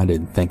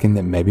excited thinking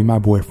that maybe my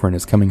boyfriend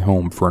is coming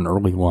home for an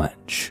early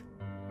lunch.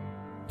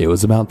 It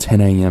was about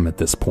 10 a.m. at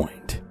this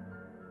point.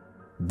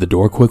 The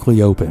door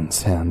quickly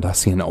opens, and I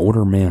see an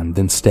older man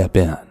then step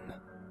in.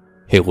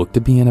 He looked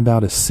to be in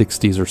about his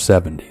 60s or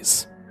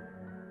 70s.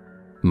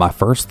 My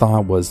first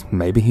thought was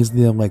maybe he's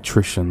the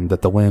electrician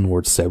that the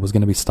landlord said was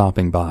going to be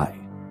stopping by,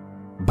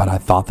 but I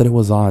thought that it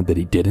was odd that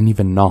he didn't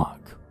even knock,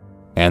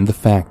 and the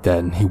fact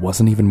that he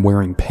wasn't even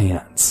wearing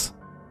pants.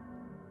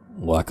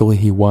 Luckily,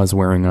 he was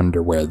wearing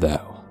underwear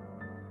though.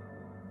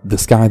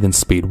 This guy then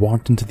speed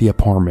walked into the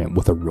apartment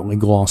with a really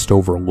glossed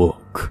over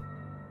look.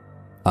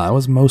 I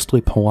was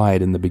mostly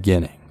polite in the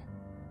beginning,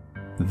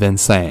 then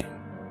saying,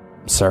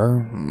 "Sir,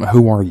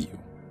 who are you?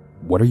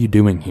 What are you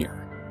doing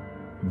here?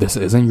 This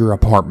isn't your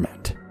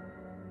apartment."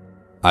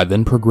 I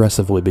then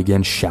progressively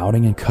began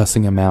shouting and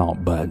cussing him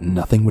out, but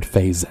nothing would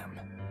faze him.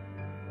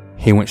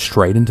 He went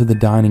straight into the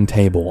dining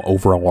table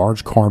over a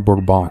large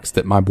cardboard box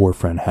that my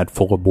boyfriend had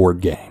full of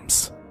board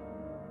games.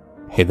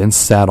 He then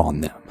sat on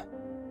them.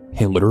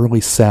 He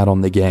literally sat on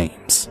the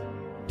games.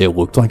 It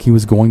looked like he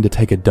was going to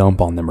take a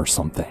dump on them or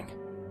something,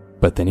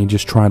 but then he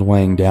just tried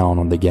laying down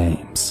on the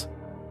games.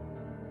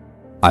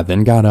 I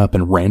then got up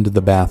and ran to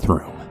the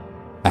bathroom,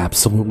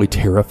 absolutely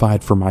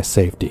terrified for my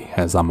safety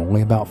as I'm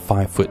only about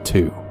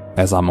 5'2",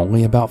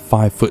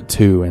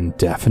 and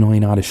definitely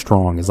not as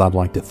strong as I'd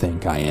like to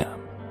think I am.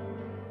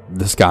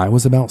 This guy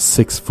was about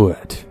 6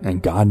 foot,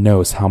 and God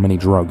knows how many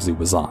drugs he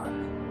was on.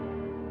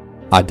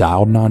 I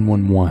dialed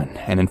 911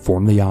 and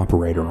informed the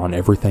operator on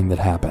everything that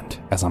happened,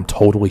 as I'm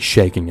totally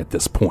shaking at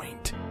this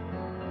point.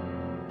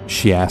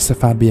 She asked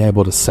if I'd be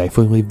able to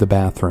safely leave the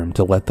bathroom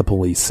to let the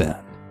police in.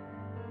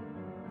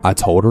 I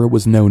told her it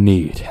was no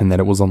need and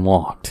that it was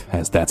unlocked,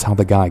 as that's how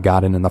the guy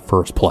got in the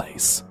first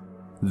place,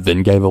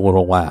 then gave a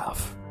little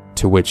laugh,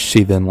 to which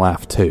she then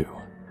laughed too.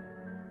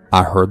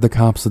 I heard the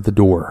cops at the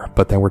door,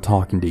 but they were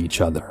talking to each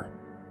other.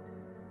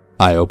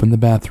 I opened the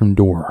bathroom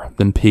door,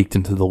 then peeked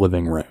into the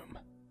living room.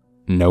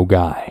 No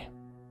guy.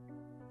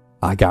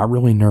 I got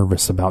really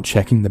nervous about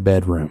checking the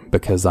bedroom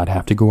because I'd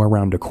have to go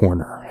around a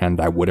corner and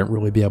I wouldn't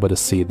really be able to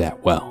see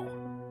that well.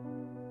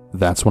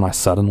 That's when I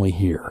suddenly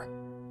hear,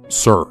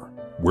 "Sir,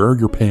 where are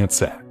your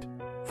pants at?"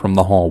 from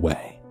the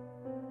hallway.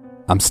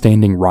 I'm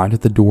standing right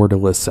at the door to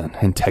listen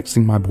and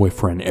texting my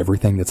boyfriend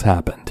everything that's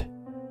happened.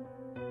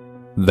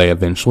 They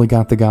eventually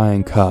got the guy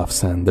in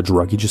cuffs and the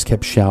druggie just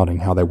kept shouting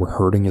how they were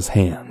hurting his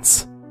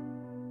hands.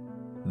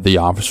 The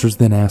officers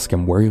then ask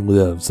him where he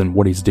lives and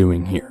what he's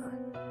doing here.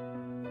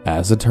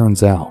 As it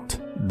turns out,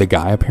 the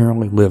guy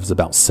apparently lives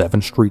about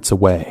 7 streets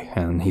away,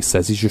 and he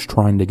says he's just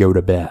trying to go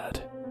to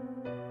bed.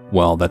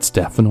 Well, that's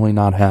definitely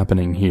not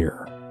happening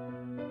here.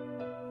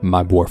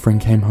 My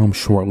boyfriend came home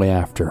shortly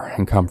after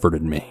and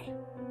comforted me.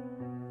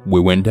 We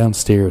went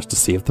downstairs to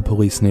see if the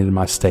police needed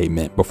my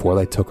statement before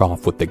they took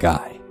off with the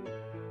guy.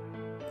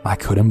 I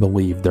couldn't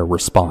believe their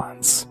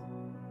response.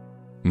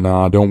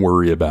 "Nah, don't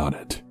worry about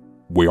it.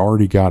 We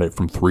already got it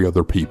from 3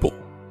 other people."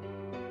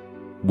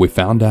 We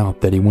found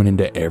out that he went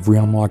into every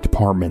unlocked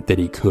apartment that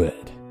he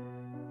could.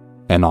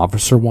 An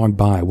officer walked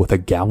by with a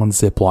gallon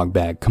Ziploc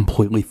bag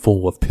completely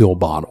full of pill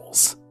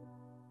bottles.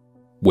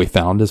 We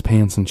found his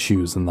pants and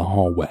shoes in the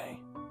hallway.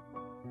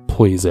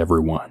 Please,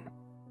 everyone,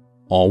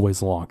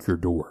 always lock your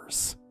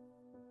doors.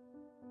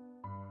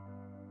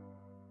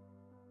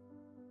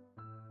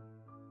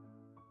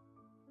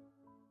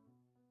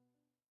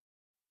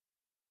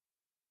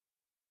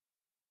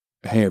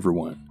 Hey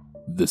everyone,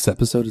 this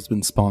episode has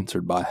been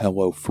sponsored by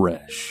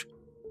HelloFresh.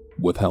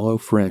 With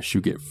HelloFresh,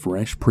 you get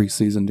fresh,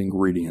 pre-seasoned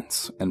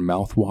ingredients and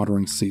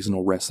mouth-watering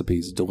seasonal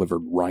recipes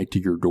delivered right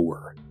to your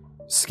door.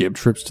 Skip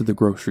trips to the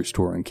grocery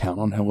store and count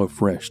on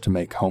HelloFresh to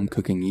make home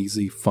cooking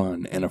easy,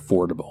 fun, and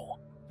affordable.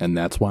 And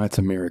that's why it's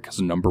America's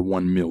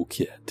 #1 meal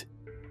kit.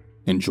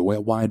 Enjoy a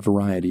wide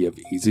variety of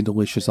easy,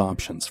 delicious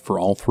options for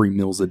all 3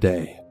 meals a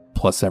day,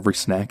 plus every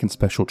snack and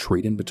special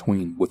treat in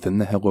between within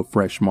the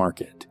HelloFresh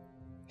market.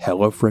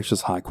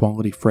 HelloFresh's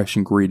high-quality fresh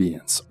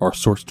ingredients are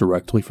sourced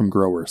directly from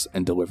growers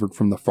and delivered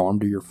from the farm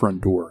to your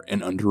front door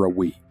in under a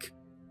week.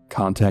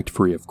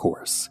 Contact-free, of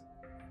course.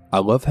 I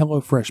love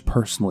HelloFresh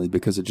personally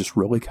because it just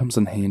really comes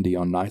in handy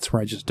on nights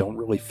where I just don't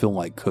really feel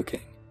like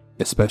cooking,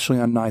 especially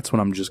on nights when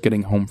I'm just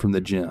getting home from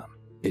the gym.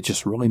 It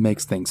just really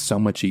makes things so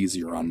much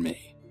easier on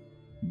me.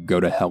 Go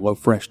to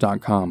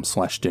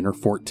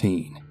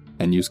HelloFresh.com/dinner14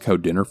 and use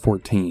code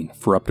dinner14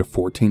 for up to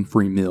 14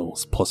 free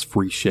meals plus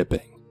free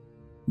shipping.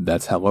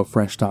 That's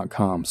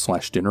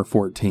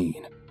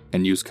HelloFresh.com/dinner14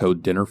 and use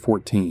code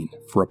dinner14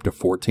 for up to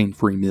 14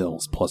 free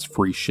meals plus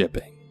free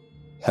shipping.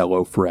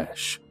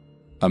 HelloFresh,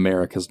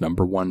 America's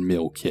 #1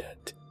 meal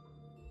kit.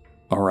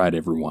 Alright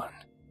everyone,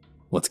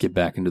 let's get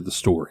back into the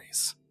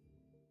stories.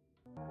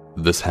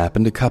 This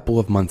happened a couple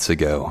of months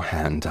ago,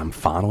 and I'm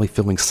finally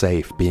feeling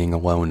safe being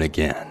alone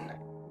again.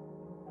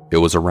 It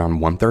was around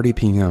 1:30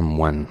 p.m.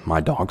 when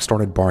my dog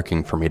started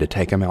barking for me to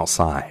take him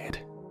outside.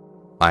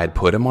 I had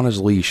put him on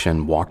his leash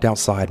and walked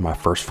outside my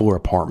first floor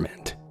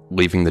apartment,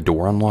 leaving the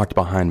door unlocked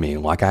behind me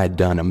like I had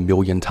done a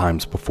million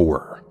times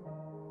before.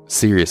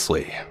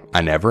 Seriously,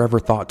 I never ever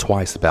thought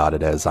twice about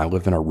it, as I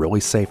live in a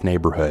really safe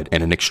neighborhood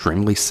in an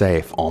extremely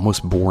safe,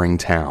 almost boring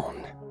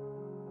town.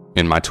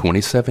 In my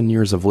 27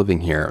 years of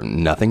living here,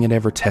 nothing had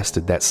ever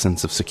tested that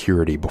sense of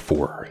security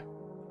before.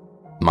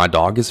 My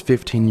dog is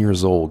 15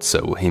 years old,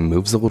 so he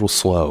moves a little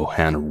slow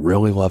and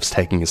really loves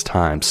taking his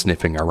time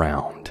sniffing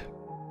around.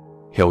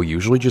 He'll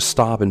usually just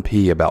stop and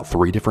pee about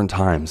 3 different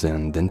times,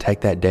 and then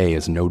take that day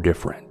as no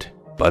different.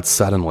 But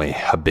suddenly,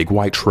 a big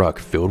white truck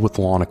filled with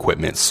lawn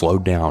equipment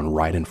slowed down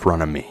right in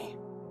front of me.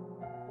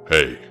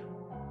 "Hey,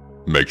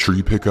 make sure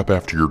you pick up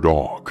after your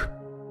dog."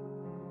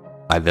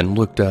 I then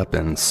looked up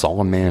and saw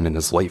a man in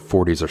his late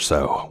 40s or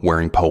so,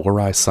 wearing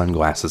polarized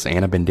sunglasses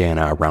and a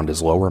bandana around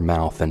his lower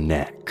mouth and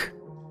neck.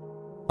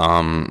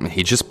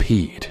 He just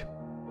peed.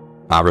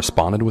 I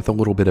responded with a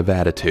little bit of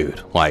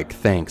attitude, like,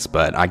 "Thanks,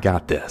 but I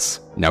got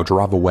this. Now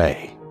drive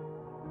away."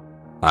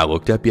 I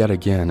looked up yet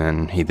again,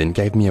 and he then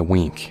gave me a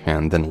wink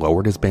and then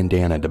lowered his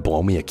bandana to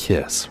blow me a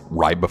kiss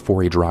right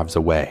before he drives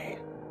away.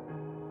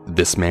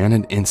 This man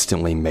had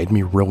instantly made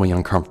me really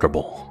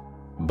uncomfortable,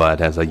 but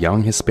as a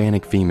young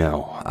Hispanic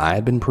female, I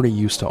had been pretty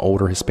used to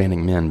older Hispanic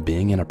men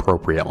being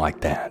inappropriate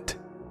like that.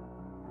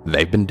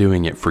 They've been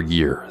doing it for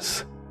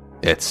years.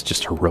 It's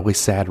just a really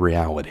sad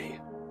reality,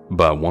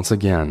 but once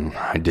again,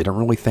 I didn't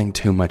really think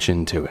too much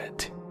into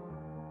it.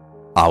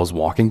 I was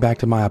walking back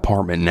to my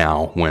apartment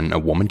now when a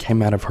woman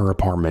came out of her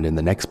apartment in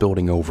the next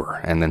building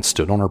over and then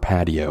stood on her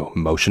patio,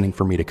 motioning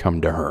for me to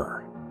come to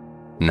her.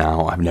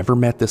 Now, I've never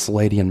met this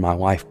lady in my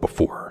life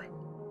before.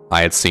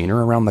 I had seen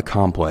her around the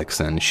complex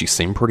and she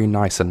seemed pretty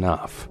nice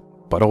enough,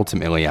 but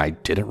ultimately I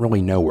didn't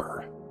really know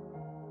her.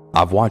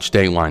 I've watched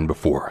Dateline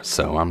before,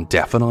 so I'm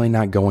definitely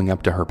not going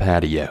up to her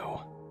patio.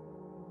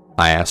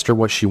 I asked her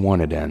what she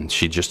wanted, and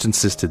she just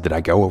insisted that I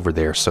go over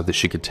there so that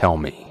she could tell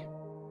me.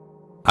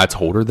 I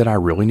told her that I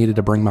really needed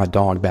to bring my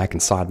dog back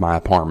inside my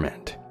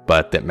apartment,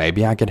 but that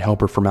maybe I could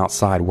help her from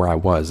outside where I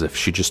was if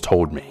she just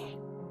told me.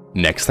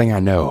 Next thing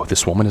I know,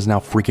 this woman is now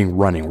freaking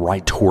running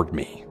right toward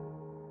me.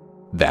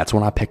 That's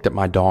when I picked up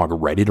my dog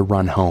ready to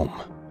run home,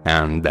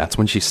 and that's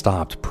when she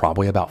stopped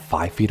probably about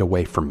 5 feet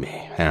away from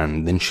me,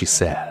 and then she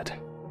said,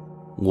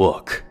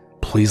 "Look,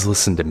 please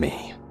listen to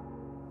me.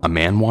 A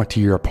man walked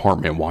to your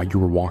apartment while you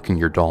were walking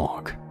your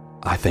dog.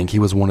 I think he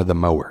was one of the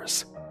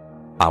mowers.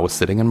 I was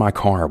sitting in my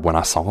car when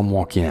I saw him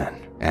walk in,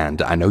 and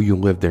I know you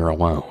live there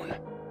alone.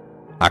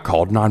 I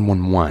called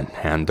 911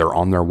 and they're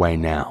on their way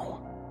now.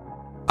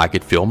 I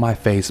could feel my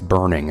face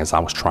burning as I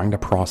was trying to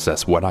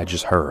process what I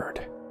just heard.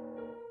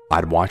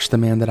 I'd watched the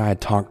man that I had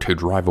talked to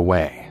drive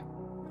away.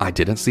 I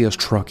didn't see his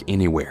truck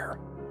anywhere.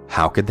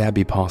 How could that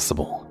be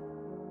possible?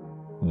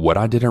 What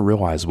I didn't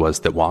realize was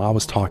that while I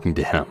was talking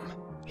to him,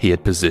 he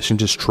had positioned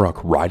his truck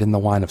right in the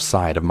line of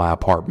sight of my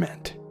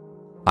apartment.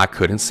 I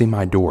couldn't see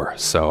my door,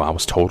 so I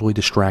was totally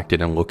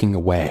distracted and looking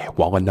away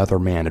while another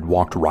man had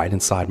walked right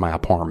inside my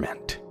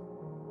apartment.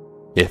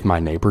 If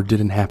my neighbor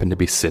didn't happen to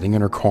be sitting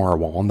in her car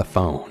while on the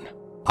phone,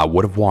 I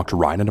would have walked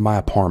right into my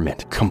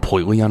apartment,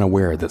 completely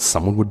unaware that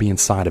someone would be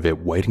inside of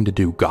it waiting to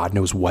do God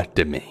knows what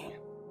to me.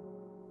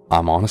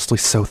 I'm honestly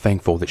so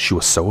thankful that she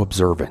was so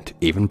observant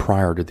even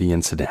prior to the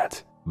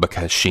incident,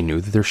 because she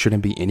knew that there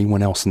shouldn't be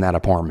anyone else in that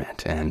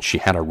apartment, and she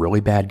had a really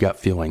bad gut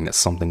feeling that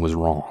something was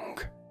wrong.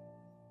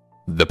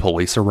 The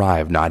police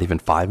arrived not even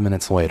 5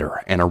 minutes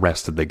later and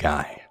arrested the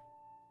guy.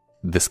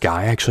 This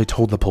guy actually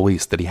told the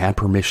police that he had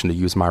permission to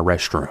use my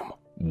restroom,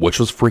 which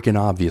was freaking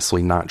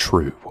obviously not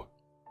true.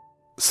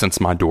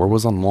 Since my door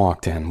was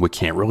unlocked and we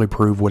can't really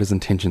prove what his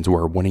intentions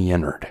were when he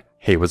entered,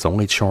 he was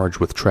only charged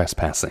with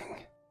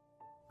trespassing.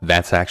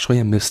 That's actually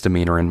a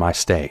misdemeanor in my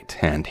state,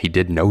 and he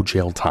did no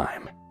jail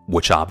time,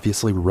 which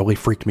obviously really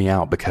freaked me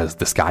out because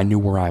this guy knew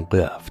where I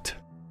lived.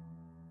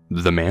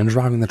 The man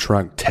driving the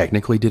truck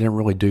technically didn't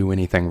really do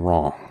anything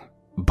wrong,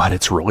 but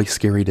it's really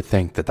scary to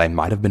think that they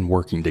might have been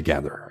working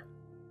together.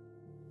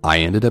 I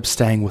ended up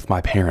staying with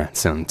my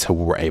parents until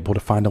we were able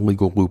to find a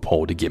legal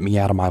loophole to get me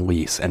out of my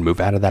lease and move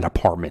out of that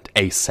apartment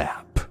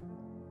ASAP.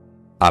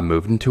 I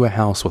moved into a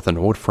house with an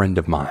old friend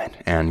of mine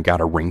and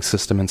got a ring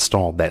system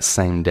installed that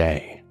same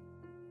day.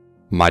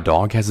 My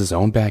dog has his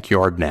own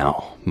backyard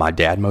now, my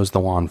dad mows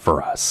the lawn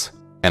for us,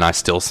 and I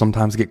still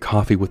sometimes get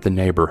coffee with the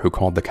neighbor who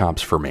called the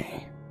cops for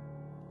me.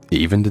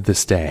 Even to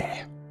this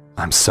day,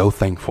 I'm so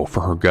thankful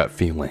for her gut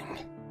feeling.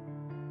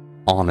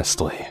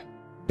 Honestly,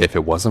 if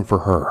it wasn't for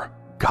her,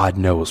 God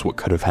knows what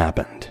could have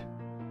happened.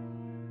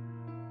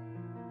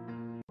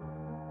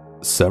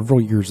 Several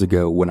years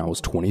ago, when I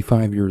was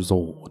 25 years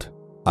old,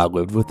 I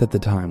lived with at the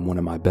time one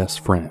of my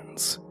best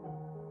friends.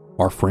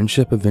 Our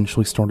friendship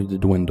eventually started to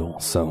dwindle,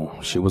 so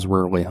she was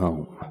rarely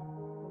home.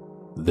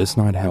 This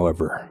night,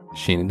 however,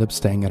 she ended up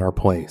staying at our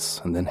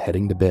place and then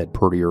heading to bed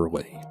pretty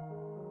early.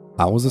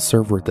 I was a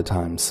server at the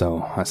time,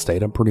 so I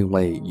stayed up pretty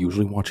late,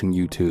 usually watching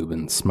YouTube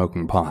and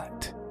smoking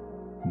pot.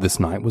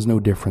 This night was no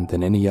different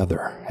than any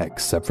other,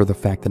 except for the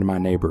fact that my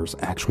neighbors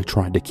actually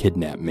tried to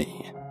kidnap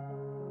me.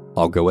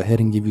 I'll go ahead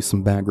and give you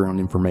some background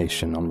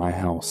information on my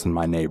house and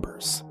my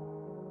neighbors.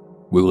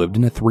 We lived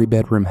in a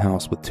 3-bedroom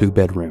house with 2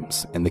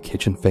 bedrooms and the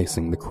kitchen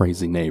facing the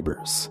crazy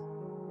neighbors.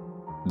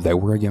 They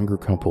were a younger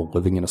couple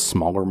living in a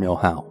smaller mill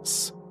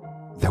house.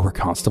 They were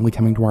constantly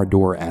coming to our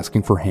door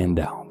asking for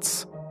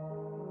handouts.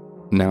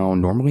 Now,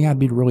 normally I'd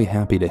be really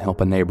happy to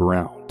help a neighbor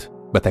out,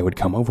 but they would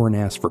come over and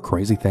ask for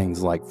crazy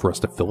things like for us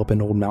to fill up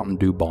an old Mountain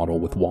Dew bottle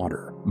with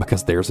water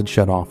because theirs had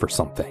shut off or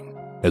something,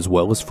 as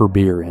well as for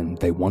beer, and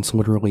they once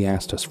literally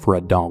asked us for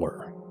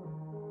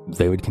 $1.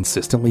 They would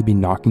consistently be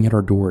knocking at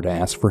our door to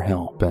ask for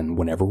help, and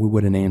whenever we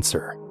wouldn't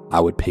answer, I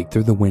would peek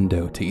through the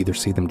window to either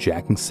see them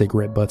jacking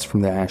cigarette butts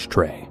from the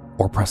ashtray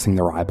or pressing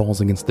their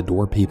eyeballs against the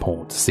door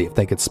peephole to see if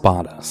they could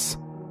spot us.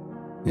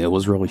 It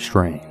was really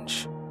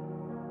strange.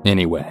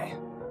 Anyway,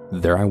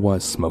 there I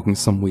was smoking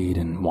some weed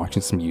and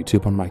watching some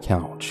YouTube on my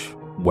couch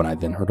when I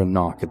then heard a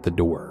knock at the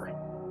door.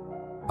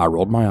 I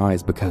rolled my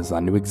eyes because I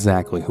knew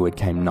exactly who had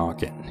came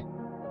knocking.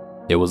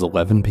 It was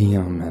 11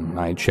 p.m. and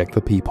I checked the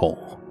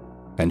peephole,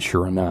 and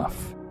sure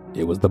enough,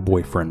 it was the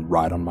boyfriend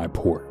right on my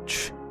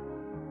porch.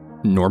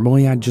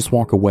 Normally I'd just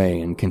walk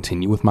away and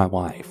continue with my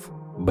life,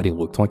 but he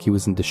looked like he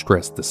was in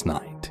distress this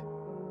night,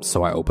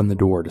 so I opened the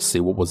door to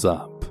see what was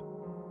up.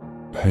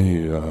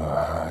 Hey,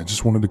 I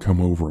just wanted to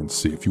come over and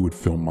see if you would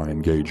film my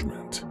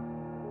engagement.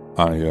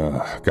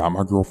 I got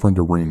my girlfriend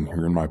a ring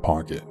here in my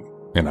pocket,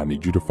 and I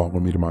need you to follow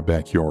me to my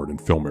backyard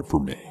and film it for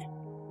me.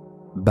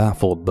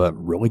 Baffled but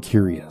really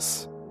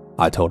curious,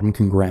 I told him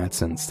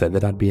congrats and said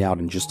that I'd be out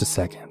in just a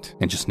second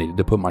and just needed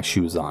to put my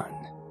shoes on.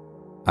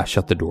 I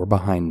shut the door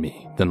behind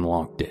me, then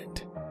locked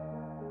it.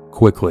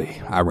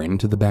 Quickly, I ran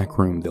into the back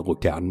room that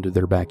looked out into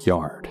their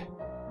backyard.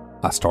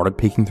 I started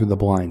peeking through the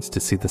blinds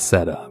to see the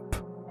setup.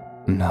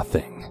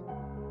 Nothing.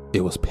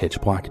 It was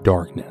pitch black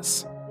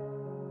darkness.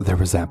 There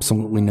was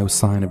absolutely no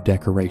sign of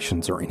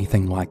decorations or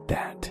anything like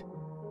that.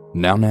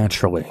 Now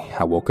naturally,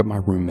 I woke up my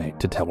roommate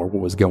to tell her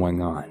what was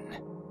going on.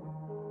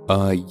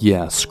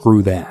 Yeah,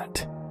 screw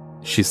that,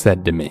 she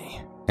said to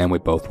me, and we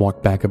both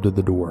walked back up to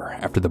the door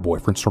after the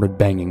boyfriend started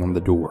banging on the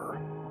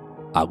door.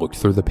 I looked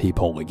through the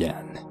peephole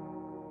again.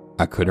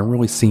 I couldn't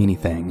really see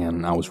anything,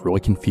 and I was really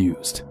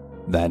confused.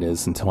 That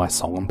is, until I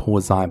saw him pull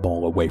his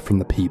eyeball away from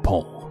the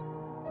peephole.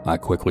 I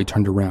quickly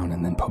turned around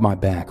and then put my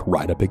back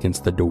right up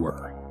against the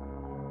door.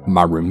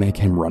 My roommate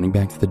came running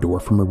back to the door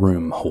from her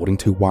room holding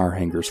 2 wire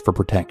hangers for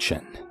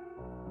protection.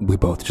 We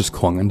both just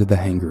clung onto the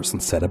hangers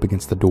and sat up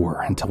against the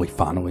door until he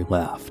finally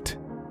left.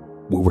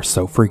 We were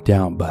so freaked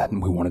out, but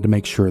we wanted to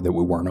make sure that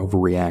we weren't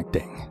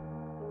overreacting.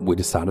 We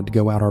decided to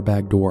go out our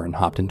back door and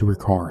hopped into her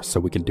car so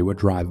we could do a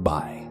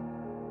drive-by.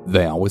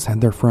 They always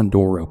had their front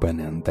door open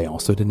and they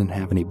also didn't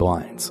have any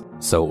blinds,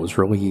 so it was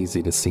really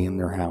easy to see in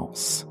their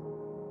house.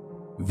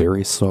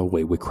 Very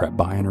slowly, we crept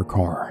by in her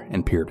car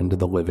and peered into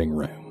the living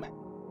room.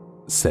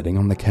 Sitting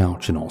on the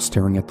couch and all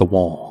staring at the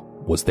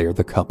wall was there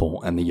the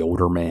couple and the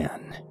older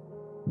man.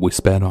 We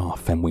sped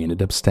off and we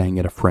ended up staying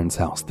at a friend's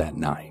house that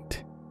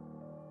night.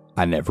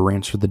 I never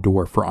answered the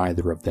door for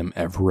either of them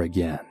ever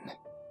again.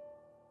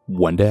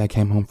 One day I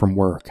came home from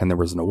work and there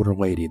was an older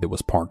lady that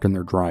was parked in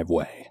their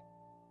driveway.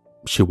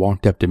 She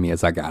walked up to me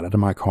as I got out of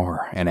my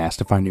car and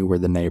asked if I knew where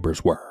the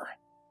neighbors were.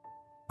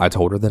 I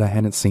told her that I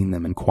hadn't seen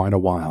them in quite a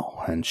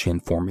while, and she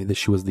informed me that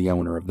she was the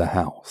owner of the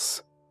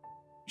house.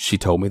 She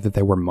told me that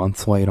they were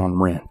months late on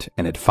rent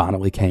and it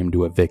finally came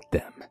to evict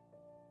them.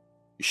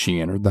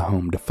 She entered the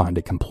home to find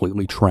it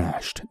completely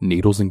trashed,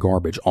 needles and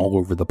garbage all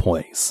over the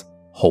place,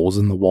 holes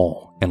in the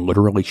wall, and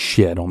literally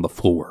shit on the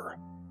floor.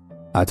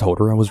 I told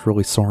her I was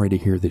really sorry to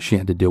hear that she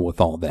had to deal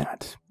with all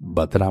that,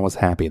 but that I was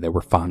happy they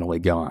were finally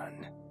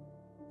gone.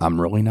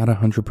 I'm really not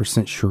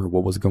 100% sure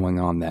what was going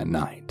on that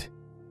night,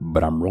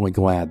 but I'm really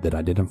glad that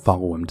I didn't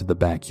follow him to the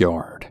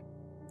backyard.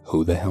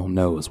 Who the hell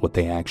knows what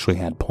they actually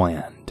had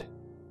planned?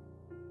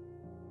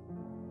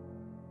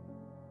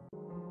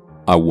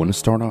 I want to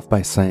start off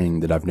by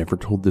saying that I've never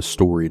told this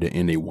story to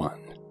anyone.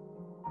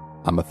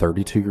 I'm a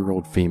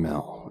 32-year-old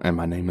female, and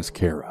my name is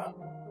Kara.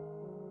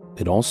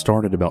 It all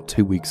started about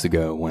 2 weeks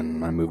ago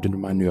when I moved into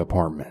my new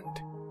apartment.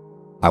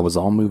 I was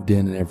all moved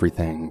in and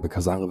everything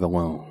because I live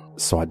alone,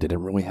 so I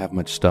didn't really have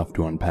much stuff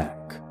to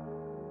unpack.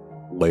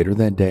 Later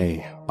that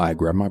day, I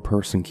grabbed my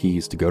purse and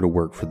keys to go to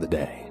work for the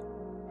day.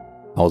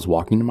 I was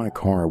walking to my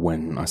car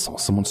when I saw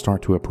someone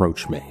start to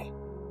approach me.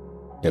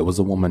 It was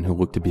a woman who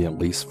looked to be at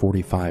least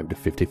 45 to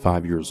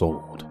 55 years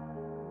old.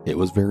 It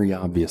was very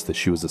obvious that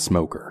she was a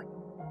smoker.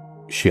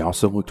 She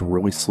also looked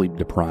really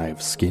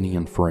sleep-deprived, skinny,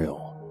 and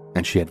frail,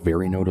 and she had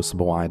very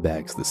noticeable eye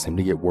bags that seemed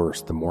to get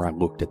worse the more I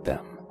looked at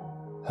them.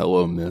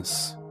 "Hello,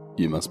 miss.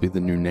 You must be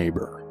the new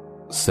neighbor,"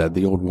 said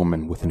the old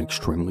woman with an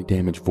extremely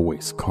damaged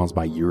voice caused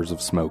by years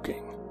of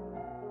smoking.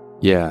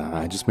 "Yeah,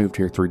 I just moved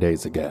here 3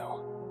 days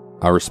ago."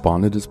 I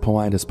responded as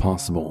polite as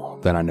possible,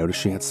 then I noticed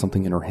she had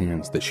something in her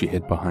hands that she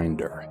hid behind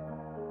her.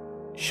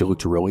 She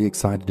looked really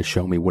excited to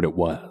show me what it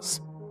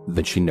was.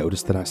 Then she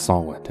noticed that I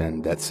saw it,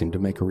 and that seemed to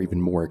make her even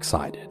more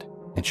excited,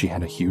 and she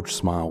had a huge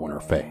smile on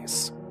her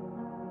face.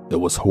 It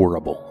was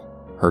horrible.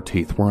 Her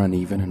teeth were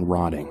uneven and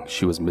rotting,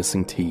 she was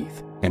missing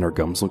teeth, and her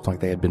gums looked like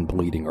they had been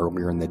bleeding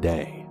earlier in the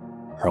day.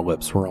 Her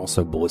lips were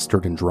also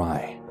blistered and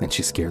dry, and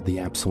she scared the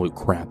absolute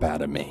crap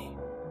out of me.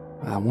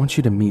 "I want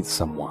you to meet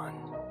someone,"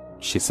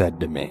 she said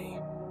to me.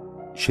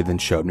 She then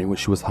showed me what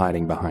she was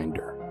hiding behind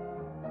her.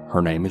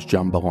 Her name is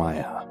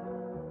Jambalaya.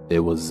 It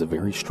was a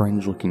very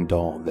strange looking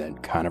doll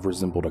that kind of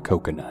resembled a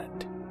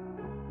coconut.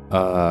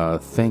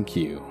 Thank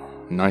you.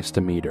 Nice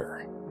to meet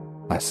her,"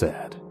 I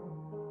said.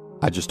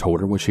 I just told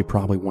her what she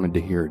probably wanted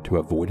to hear to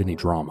avoid any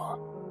drama.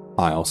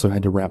 I also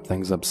had to wrap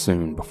things up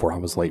soon before I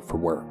was late for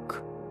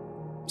work.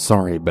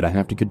 "Sorry, but I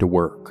have to get to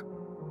work.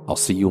 I'll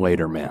see you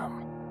later,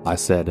 ma'am," I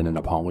said in an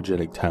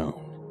apologetic tone.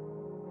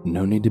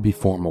 "No need to be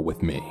formal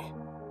with me.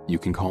 You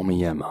can call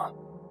me Emma,"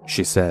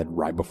 she said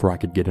right before I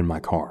could get in my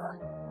car.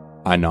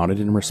 I nodded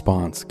in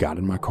response, got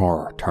in my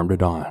car, turned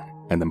it on,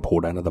 and then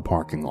pulled out of the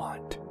parking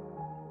lot.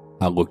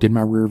 I looked in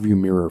my rearview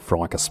mirror for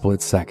like a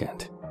split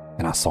second,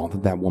 and I saw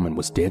that woman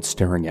was dead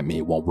staring at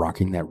me while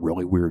rocking that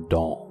really weird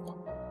doll.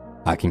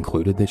 I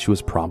concluded that she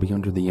was probably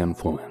under the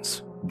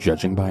influence,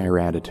 judging by her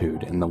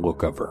attitude and the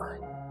look of her.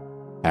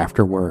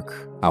 After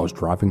work, I was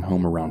driving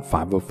home around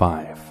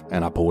 5:05,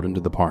 and I pulled into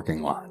the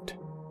parking lot.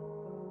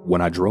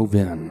 When I drove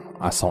in,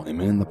 I saw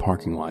Emma in the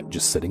parking lot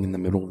just sitting in the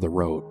middle of the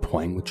road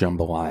playing with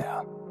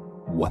Jambalaya.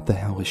 What the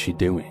hell is she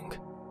doing?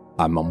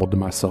 I mumbled to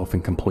myself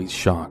in complete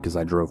shock as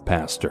I drove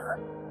past her.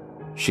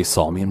 She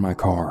saw me in my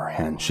car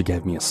and she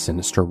gave me a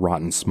sinister,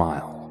 rotten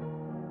smile.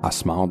 I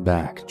smiled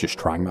back, just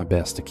trying my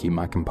best to keep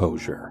my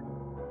composure.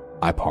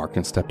 I parked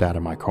and stepped out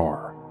of my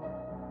car.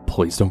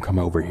 "Please don't come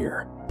over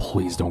here.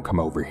 Please don't come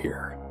over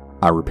here,"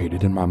 I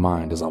repeated in my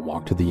mind as I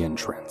walked to the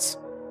entrance.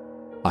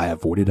 I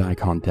avoided eye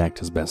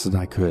contact as best as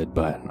I could,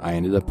 but I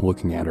ended up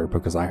looking at her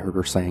because I heard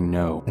her saying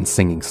no and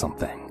singing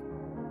something.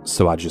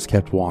 So I just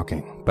kept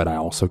walking, but I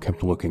also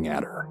kept looking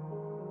at her.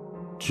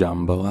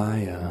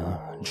 "Jambalaya,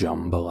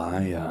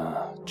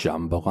 Jambalaya,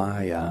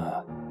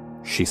 Jambalaya,"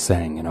 she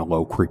sang in a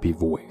low, creepy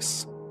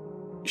voice.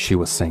 She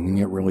was singing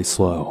it really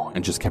slow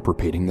and just kept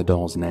repeating the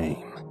doll's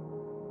name.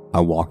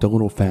 I walked a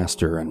little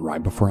faster, and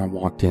right before I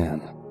walked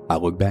in, I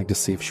looked back to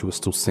see if she was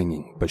still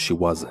singing, but she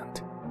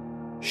wasn't.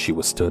 She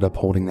was stood up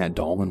holding that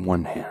doll in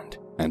one hand,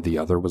 and the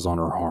other was on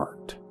her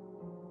heart.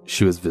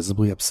 She was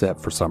visibly upset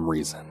for some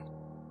reason.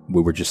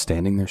 We were just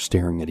standing there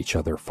staring at each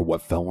other for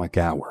what felt like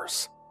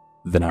hours.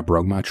 Then I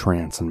broke my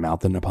trance and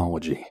mouthed an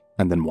apology,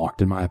 and then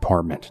walked in my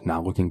apartment,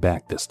 not looking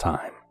back this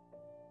time.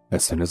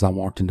 As soon as I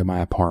walked into my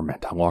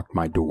apartment, I locked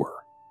my door.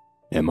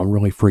 Emma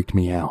really freaked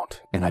me out,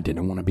 and I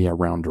didn't want to be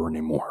around her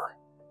anymore.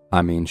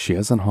 I mean, she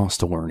isn't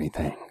hostile or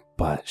anything,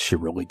 but she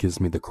really gives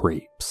me the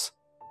creeps.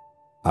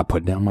 I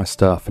put down my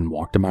stuff and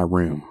walked to my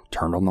room,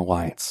 turned on the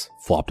lights,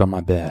 flopped on my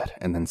bed,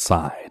 and then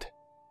sighed.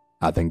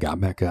 I then got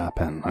back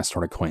up and I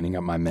started cleaning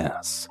up my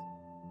mess.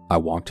 I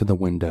walked to the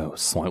window,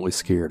 slightly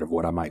scared of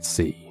what I might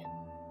see.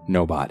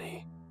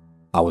 Nobody.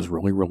 I was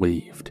really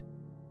relieved.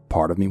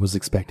 Part of me was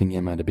expecting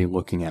Emma to be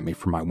looking at me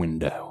from my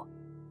window.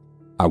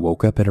 I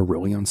woke up at a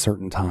really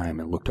uncertain time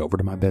and looked over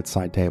to my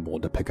bedside table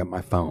to pick up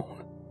my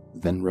phone,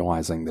 then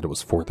realizing that it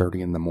was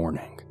 4:30 in the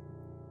morning.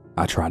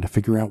 I tried to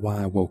figure out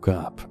why I woke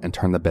up and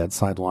turned the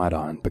bedside light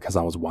on because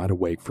I was wide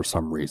awake for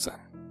some reason.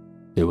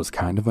 It was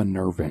kind of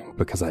unnerving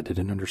because I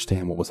didn't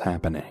understand what was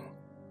happening.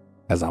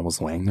 As I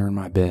was laying there in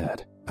my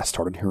bed, I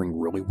started hearing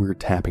really weird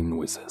tapping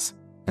noises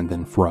and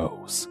then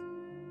froze.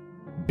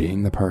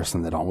 Being the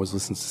person that always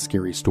listens to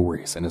scary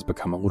stories and has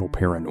become a little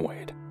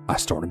paranoid, I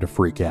started to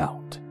freak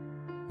out.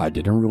 I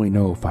didn't really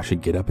know if I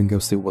should get up and go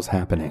see what was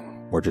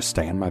happening or just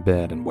stay in my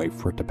bed and wait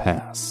for it to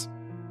pass.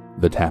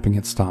 The tapping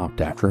had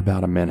stopped after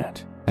about a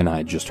minute, and I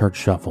had just heard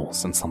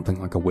shuffles and something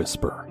like a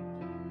whisper.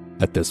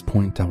 At this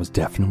point, I was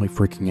definitely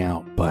freaking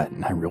out, but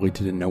I really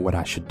didn't know what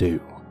I should do.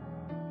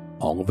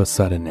 All of a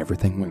sudden,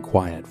 everything went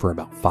quiet for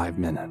about 5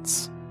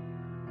 minutes.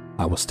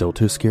 I was still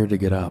too scared to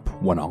get up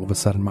when all of a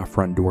sudden my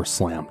front door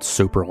slammed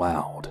super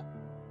loud.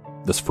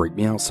 This freaked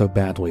me out so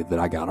badly that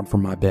I got up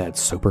from my bed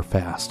super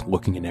fast,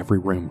 looking in every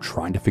room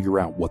trying to figure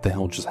out what the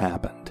hell just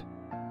happened.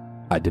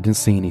 I didn't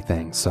see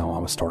anything, so I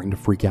was starting to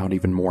freak out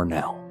even more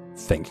now,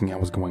 thinking I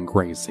was going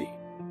crazy.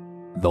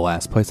 The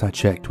last place I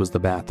checked was the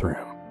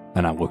bathroom,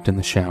 and I looked in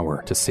the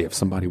shower to see if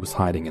somebody was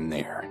hiding in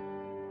there.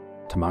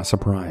 To my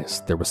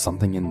surprise, there was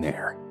something in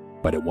there,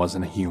 but it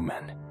wasn't a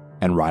human,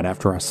 and right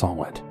after I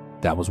saw it,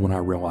 that was when I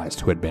realized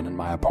who had been in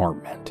my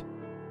apartment.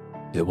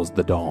 It was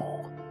the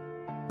doll.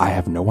 I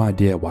have no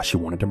idea why she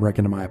wanted to break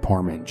into my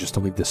apartment just to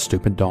leave this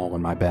stupid doll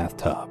in my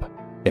bathtub.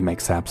 It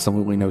makes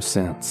absolutely no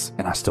sense,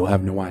 and I still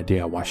have no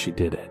idea why she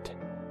did it.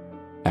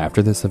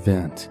 After this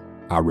event,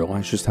 I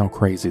realized just how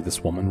crazy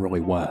this woman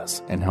really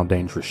was and how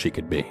dangerous she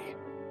could be.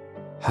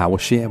 How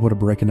was she able to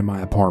break into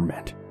my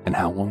apartment, and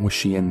how long was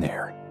she in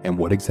there, and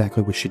what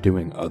exactly was she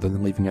doing other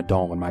than leaving a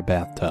doll in my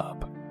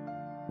bathtub?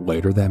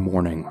 Later that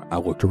morning, I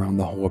looked around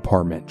the whole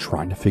apartment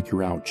trying to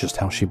figure out just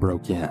how she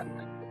broke in.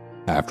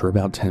 After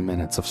about 10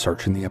 minutes of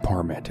searching the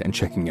apartment and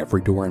checking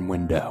every door and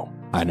window,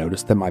 I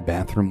noticed that my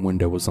bathroom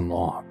window was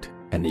unlocked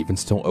and even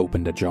still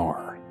opened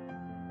ajar.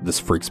 This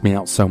freaks me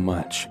out so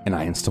much, and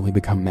I instantly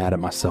become mad at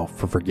myself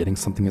for forgetting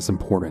something as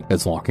important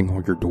as locking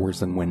all your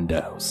doors and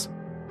windows.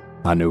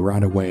 I knew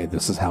right away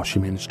this is how she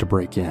managed to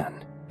break in,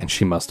 and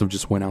she must have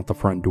just went out the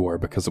front door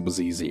because it was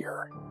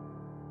easier.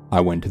 I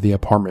went to the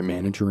apartment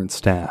manager and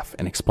staff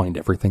and explained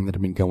everything that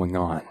had been going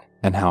on,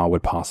 and how I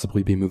would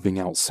possibly be moving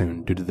out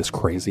soon due to this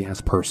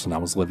crazy-ass person I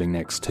was living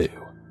next to.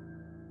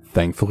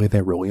 Thankfully,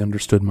 they really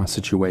understood my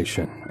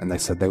situation, and they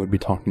said they would be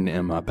talking to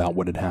Emma about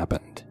what had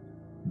happened.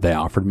 They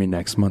offered me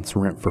next month's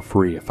rent for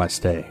free if I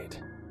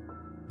stayed.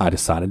 I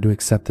decided to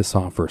accept this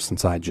offer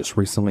since I had just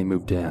recently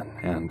moved in,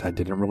 and I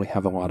didn't really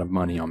have a lot of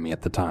money on me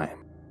at the time.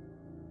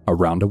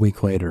 Around a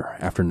week later,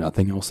 after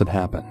nothing else had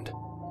happened,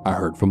 I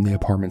heard from the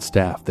apartment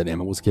staff that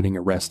Emma was getting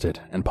arrested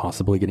and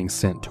possibly getting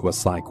sent to a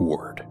psych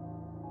ward.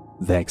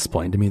 They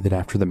explained to me that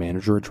after the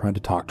manager had tried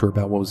to talk to her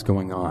about what was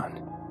going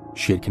on,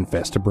 she had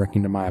confessed to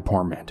breaking into my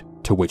apartment,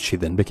 to which she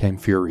then became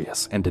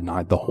furious and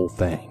denied the whole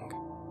thing.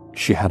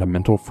 She had a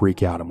mental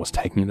freak out and was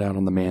taking it out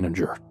on the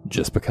manager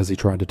just because he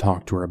tried to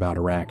talk to her about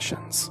her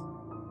actions.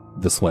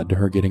 This led to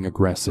her getting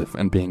aggressive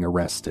and being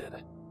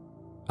arrested.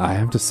 I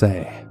have to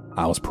say,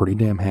 I was pretty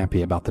damn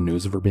happy about the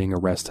news of her being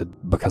arrested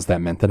because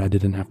that meant that I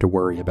didn't have to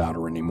worry about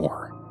her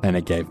anymore, and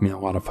it gave me a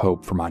lot of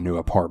hope for my new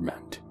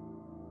apartment.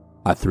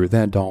 I threw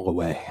that doll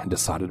away and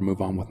decided to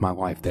move on with my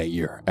life that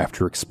year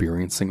after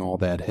experiencing all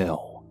that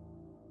hell.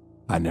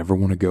 I never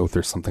want to go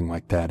through something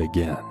like that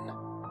again.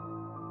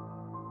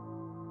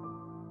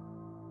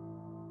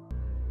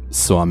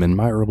 So I'm in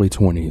my early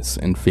 20s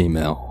and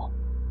female.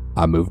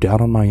 I moved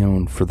out on my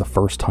own for the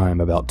first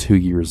time about 2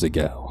 years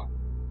ago.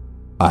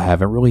 I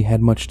haven't really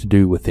had much to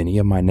do with any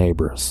of my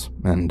neighbors,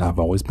 and I've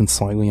always been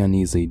slightly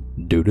uneasy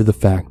due to the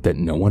fact that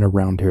no one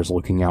around here is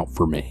looking out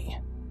for me.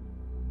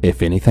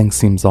 If anything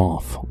seems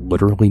off,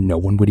 literally no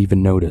one would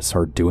even notice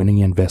or do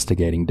any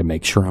investigating to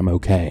make sure I'm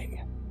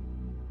okay.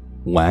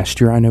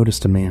 Last year I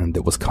noticed a man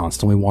that was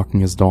constantly walking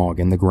his dog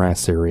in the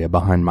grass area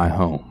behind my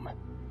home.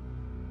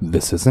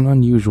 This isn't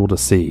unusual to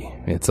see,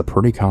 it's a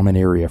pretty common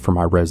area for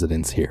my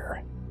residents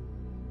here.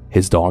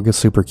 His dog is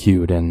super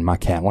cute and my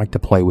cat liked to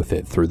play with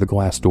it through the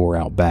glass door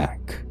out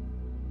back.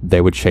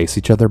 They would chase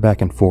each other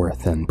back and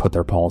forth and put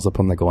their paws up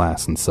on the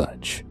glass and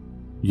such.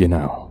 You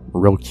know,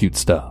 real cute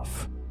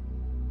stuff.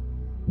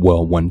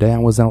 Well, one day I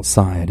was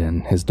outside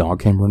and his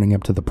dog came running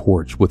up to the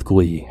porch with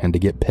glee and to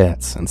get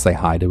pets and say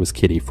hi to his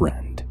kitty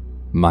friend,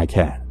 my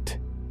cat.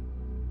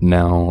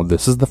 Now,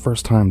 this is the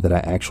first time that I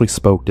actually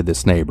spoke to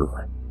this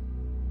neighbor.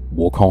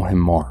 We'll call him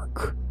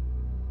Mark.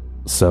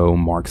 So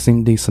Mark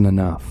seemed decent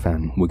enough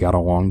and we got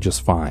along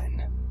just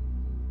fine.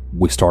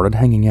 We started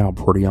hanging out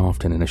pretty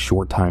often in a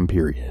short time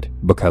period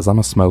because I'm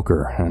a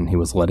smoker and he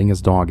was letting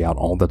his dog out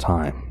all the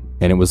time,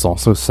 and it was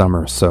also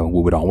summer, so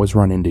we would always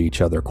run into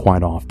each other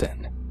quite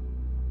often.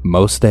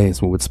 Most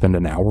days we would spend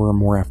an hour or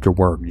more after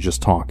work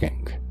just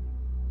talking.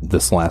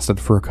 This lasted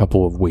for a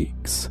couple of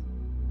weeks.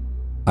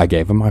 I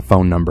gave him my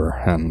phone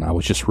number, and I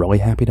was just really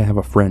happy to have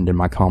a friend in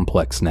my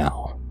complex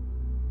now.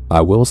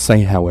 I will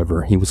say,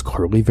 however, he was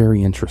clearly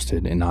very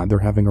interested in either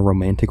having a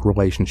romantic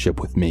relationship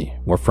with me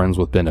or friends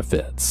with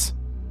benefits.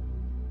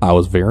 I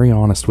was very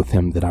honest with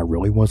him that I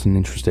really wasn't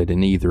interested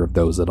in either of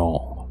those at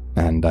all,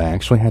 and I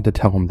actually had to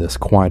tell him this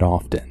quite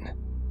often.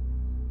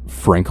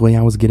 Frankly,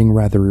 I was getting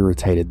rather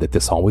irritated that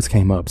this always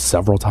came up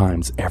several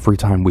times every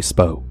time we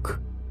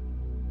spoke.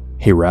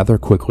 He rather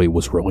quickly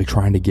was really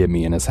trying to get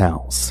me in his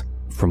house,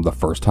 from the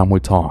first time we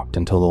talked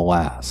until the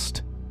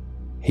last.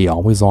 He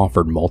always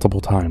offered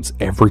multiple times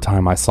every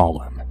time I saw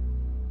him.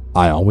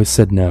 I always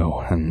said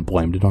no and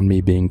blamed it on me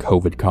being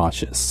COVID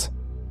cautious.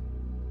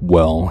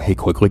 Well, he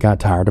quickly got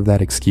tired of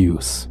that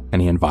excuse,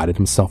 and he invited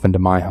himself into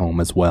my home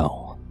as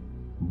well.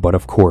 But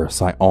of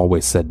course, I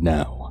always said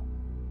no.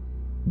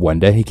 One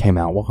day he came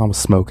out while I was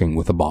smoking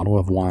with a bottle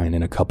of wine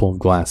and a couple of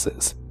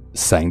glasses,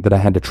 saying that I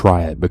had to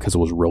try it because it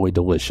was really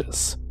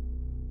delicious.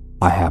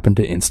 I happened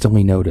to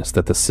instantly notice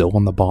that the seal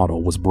on the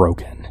bottle was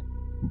broken,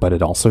 but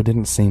it also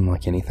didn't seem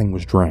like anything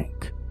was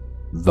drank.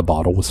 The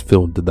bottle was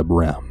filled to the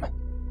brim.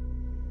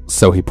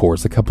 So he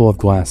pours a couple of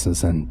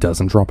glasses and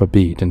doesn't drop a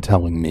beat in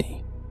telling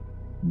me,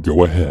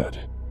 "Go ahead,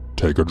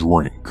 take a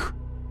drink."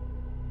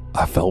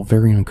 I felt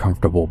very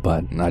uncomfortable,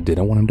 but I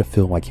didn't want him to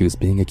feel like he was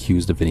being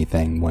accused of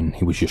anything when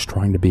he was just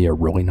trying to be a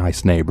really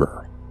nice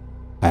neighbor.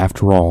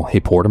 After all, he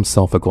poured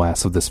himself a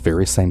glass of this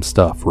very same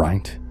stuff,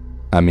 right?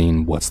 I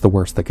mean, what's the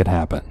worst that could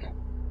happen?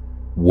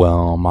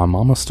 Well, my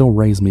mama still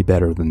raised me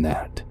better than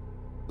that,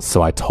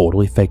 so I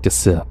totally faked a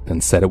sip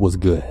and said it was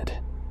good.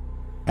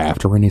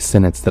 After any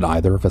sentence that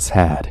either of us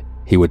had,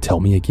 he would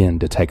tell me again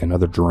to take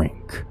another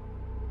drink.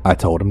 I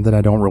told him that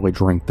I don't really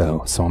drink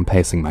though, so I'm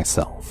pacing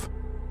myself.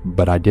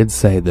 But I did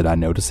say that I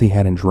noticed he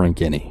hadn't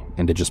drank any,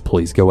 and to just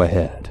please go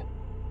ahead.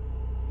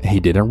 He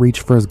didn't reach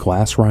for his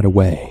glass right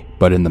away,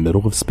 but in the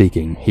middle of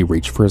speaking, he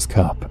reached for his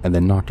cup and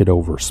then knocked it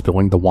over,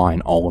 spilling the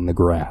wine all in the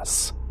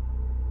grass.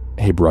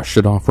 He brushed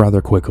it off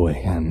rather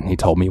quickly, and he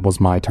told me it was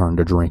my turn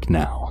to drink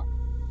now.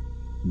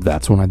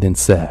 That's when I then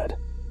said,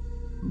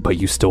 "But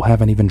you still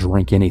haven't even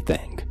drank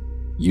anything.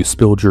 You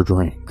spilled your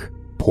drink.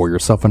 Pour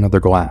yourself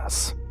another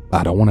glass.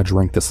 I don't want to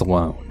drink this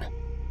alone."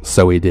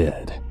 So he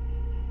did.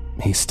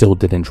 He still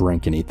didn't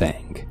drink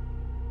anything.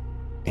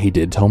 He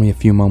did tell me a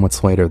few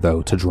moments later,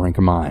 though, to drink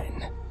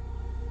mine.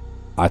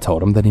 I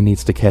told him that he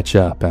needs to catch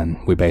up, and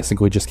we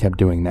basically just kept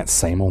doing that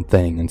same old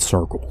thing in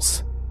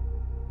circles.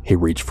 He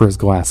reached for his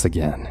glass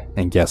again,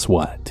 and guess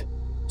what?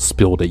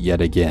 Spilled it yet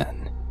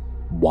again.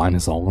 Wine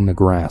is all in the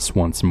grass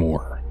once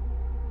more.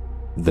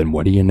 Then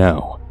what do you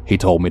know? He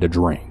told me to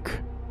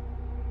drink.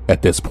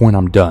 At this point,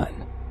 I'm done.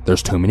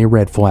 There's too many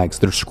red flags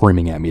that are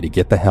screaming at me to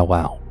get the hell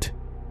out.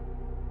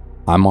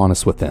 I'm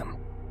honest with him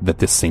that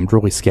this seemed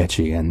really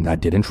sketchy, and I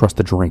didn't trust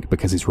the drink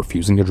because he's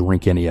refusing to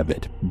drink any of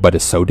it, but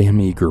is so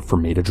damn eager for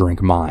me to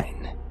drink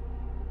mine.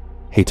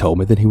 He told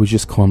me that he was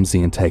just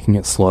clumsy and taking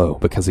it slow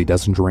because he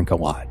doesn't drink a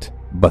lot,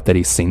 but that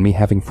he's seen me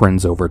having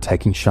friends over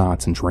taking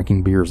shots and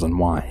drinking beers and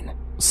wine,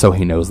 so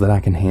he knows that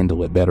I can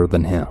handle it better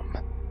than him.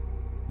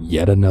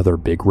 Yet another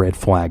big red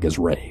flag is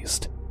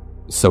raised.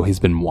 So he's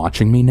been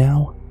watching me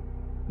now?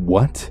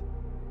 What?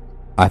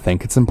 I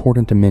think it's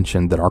important to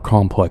mention that our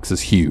complex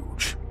is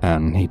huge,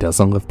 and he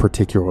doesn't live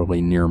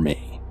particularly near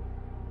me.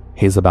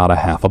 He's about a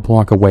half a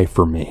block away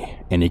from me,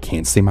 and he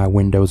can't see my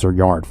windows or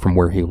yard from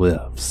where he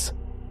lives.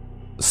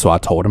 So I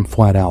told him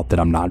flat out that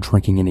I'm not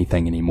drinking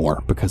anything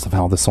anymore because of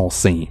how this all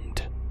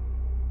seemed.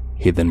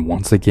 He then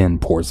once again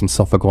pours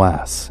himself a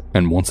glass,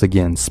 and once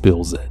again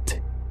spills it.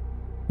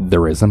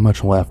 There isn't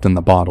much left in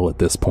the bottle at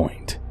this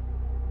point.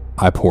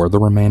 I pour the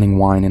remaining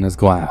wine in his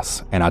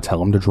glass, and I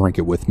tell him to drink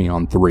it with me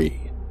on 3.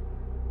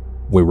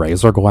 We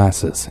raise our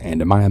glasses, and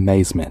to my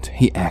amazement,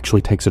 he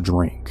actually takes a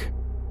drink.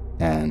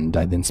 And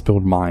I then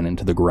spilled mine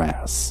into the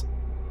grass.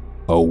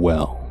 Oh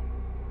well.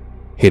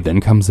 He then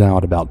comes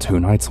out about 2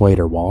 nights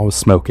later while I was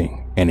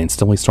smoking, and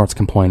instantly starts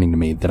complaining to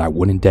me that I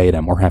wouldn't date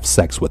him or have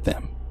sex with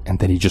him, and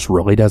that he just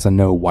really doesn't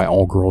know why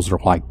all girls are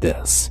like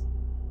this.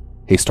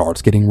 He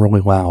starts getting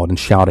really loud and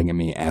shouting at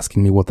me,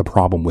 asking me what the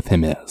problem with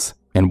him is,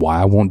 and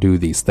why I won't do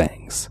these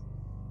things.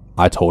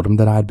 I told him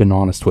that I had been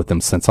honest with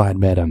him since I had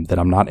met him that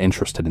I'm not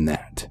interested in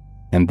that,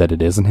 and that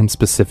it isn't him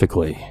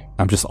specifically.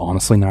 I'm just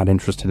honestly not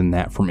interested in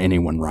that from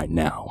anyone right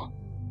now.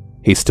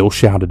 He still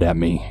shouted at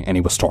me, and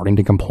he was starting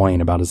to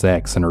complain about his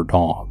ex and her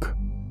dog.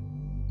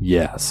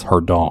 Yes,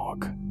 her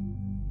dog.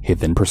 He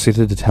then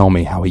proceeded to tell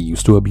me how he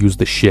used to abuse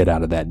the shit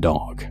out of that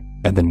dog,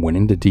 and then went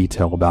into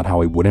detail about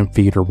how he wouldn't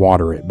feed or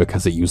water it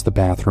because it used the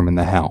bathroom in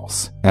the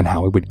house, and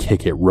how he would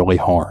kick it really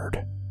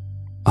hard.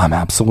 I'm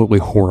absolutely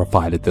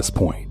horrified at this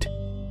point,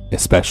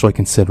 especially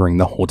considering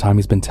the whole time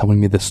he's been telling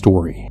me this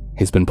story,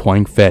 he's been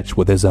playing fetch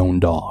with his own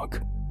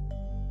dog.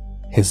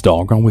 His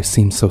dog always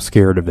seems so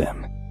scared of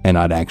him, and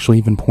I'd actually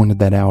even pointed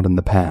that out in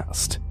the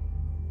past.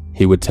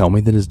 He would tell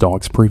me that his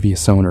dog's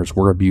previous owners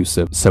were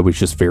abusive, so he's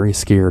just very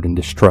scared and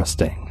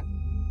distrusting.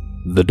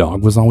 The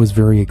dog was always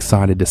very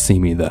excited to see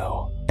me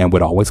though, and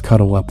would always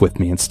cuddle up with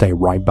me and stay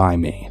right by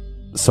me,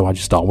 so I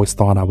just always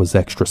thought I was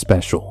extra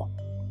special.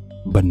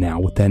 But now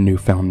with that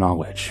newfound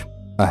knowledge,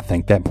 I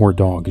think that poor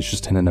dog is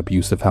just in an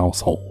abusive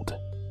household.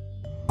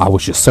 I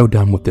was just so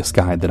done with this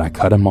guy that I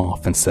cut him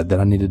off and said that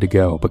I needed to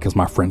go because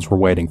my friends were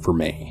waiting for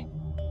me.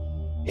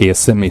 He has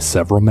sent me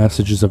several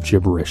messages of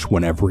gibberish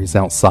whenever he's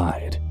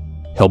outside.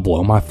 He'll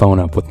blow my phone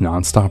up with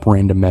non-stop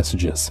random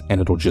messages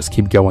and it'll just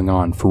keep going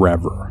on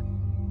forever.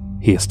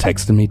 He has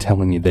texted me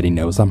telling me that he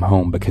knows I'm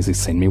home because he's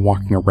seen me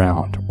walking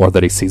around or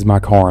that he sees my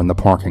car in the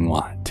parking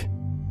lot.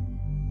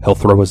 He'll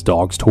throw his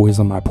dog's toys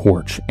on my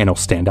porch and he'll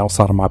stand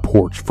outside of my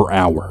porch for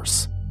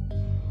hours.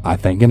 I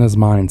think in his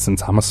mind,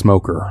 since I'm a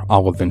smoker,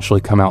 I'll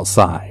eventually come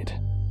outside.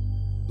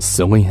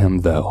 Silly him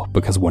though,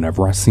 because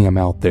whenever I see him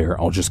out there,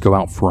 I'll just go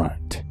out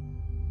front.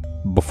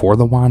 Before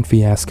the wine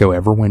fiasco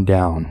ever went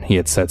down, he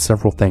had said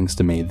several things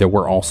to me that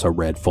were also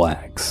red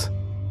flags.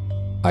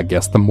 I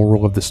guess the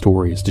moral of the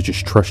story is to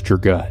just trust your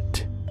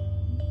gut.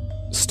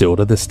 Still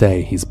to this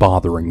day, he's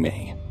bothering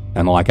me,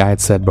 and like I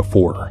had said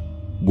before,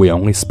 we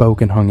only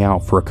spoke and hung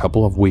out for a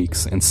couple of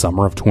weeks in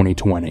summer of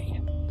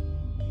 2020.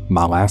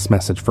 My last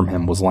message from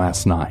him was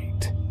last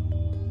night.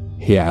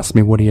 He asked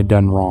me what he had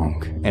done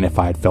wrong and if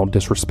I had felt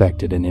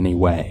disrespected in any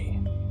way.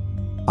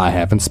 I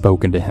haven't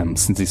spoken to him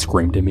since he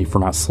screamed at me for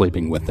not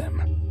sleeping with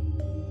him.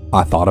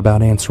 I thought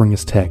about answering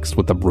his text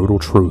with the brutal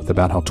truth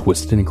about how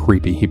twisted and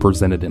creepy he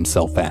presented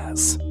himself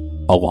as,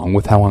 along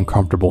with how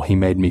uncomfortable he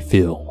made me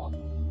feel,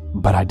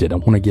 but I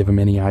didn't want to give him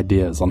any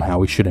ideas on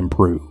how he should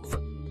improve.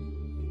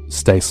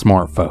 Stay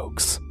smart,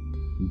 folks.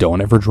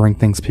 Don't ever drink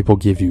things people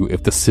give you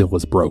if the seal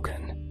is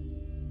broken.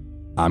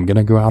 I'm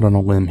gonna go out on a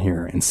limb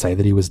here and say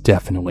that he was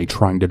definitely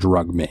trying to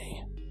drug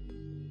me.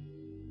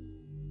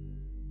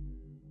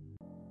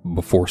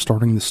 Before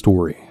starting the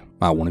story,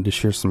 I wanted to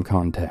share some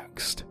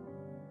context.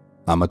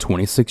 I'm a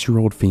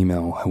 26-year-old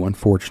female who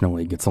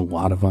unfortunately gets a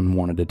lot of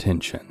unwanted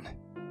attention.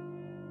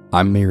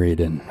 I'm married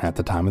and at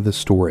the time of this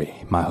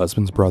story, my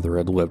husband's brother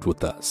had lived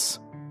with us.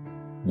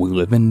 We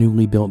live in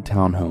newly built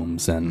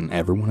townhomes and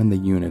everyone in the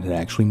unit had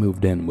actually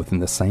moved in within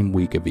the same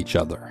week of each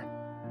other.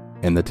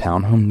 In the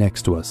townhome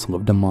next to us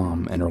lived a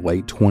mom and her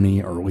late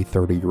 20, early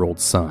 30-year-old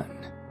son.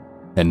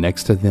 And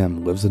next to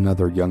them lives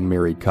another young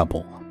married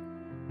couple.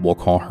 We'll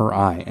call her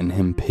I and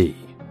him P.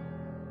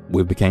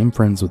 We became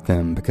friends with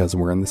them because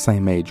we're in the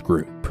same age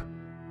group.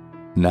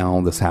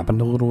 Now, this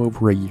happened a little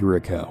over a year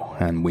ago,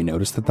 and we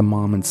noticed that the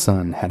mom and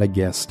son had a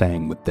guest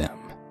staying with them.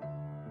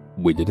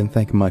 We didn't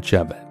think much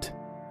of it.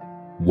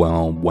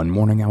 Well, one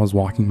morning I was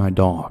walking my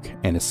dog,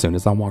 and as soon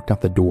as I walked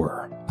out the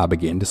door, I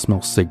began to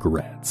smell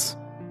cigarettes.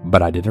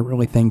 But I didn't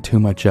really think too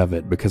much of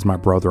it because my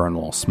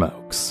brother-in-law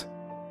smokes.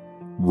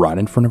 Right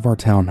in front of our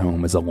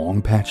townhome is a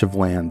long patch of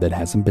land that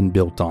hasn't been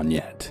built on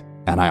yet,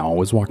 and I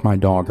always walk my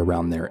dog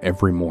around there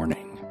every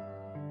morning.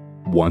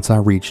 Once I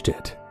reached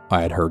it,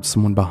 I had heard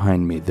someone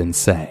behind me then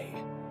say,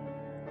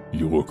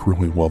 "You look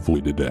really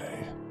lovely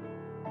today."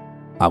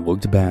 I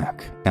looked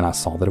back, and I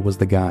saw that it was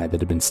the guy that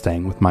had been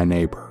staying with my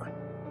neighbor.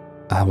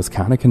 I was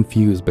kind of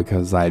confused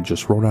because I had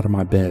just rolled out of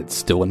my bed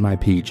still in my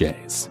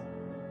PJs.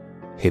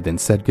 He then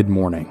said good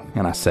morning,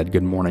 and I said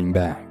good morning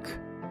back.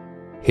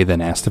 He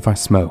then asked if I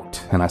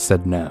smoked, and I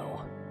said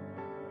no.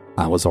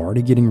 I was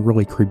already getting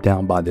really creeped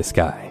out by this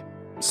guy,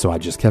 so I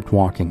just kept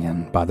walking,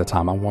 and by the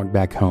time I walked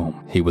back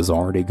home, he was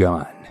already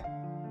gone.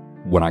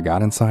 When I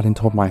got inside and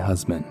told my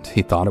husband,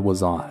 he thought it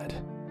was odd.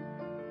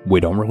 We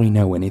don't really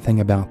know anything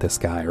about this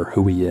guy or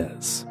who he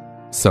is,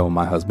 so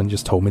my husband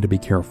just told me to be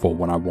careful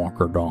when I walk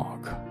our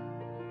dog.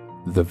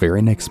 The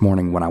very next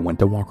morning when I went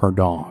to walk our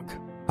dog,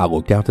 I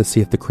looked out to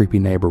see if the creepy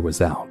neighbor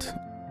was out.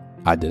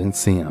 I didn't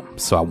see him,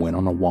 so I went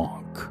on a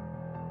walk.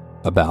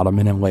 About a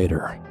minute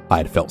later, I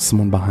had felt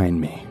someone behind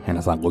me, and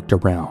as I looked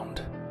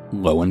around,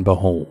 lo and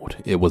behold,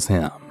 it was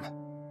him.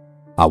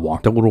 I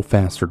walked a little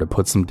faster to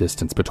put some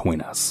distance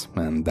between us,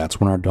 and that's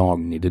when our dog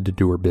needed to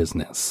do her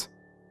business.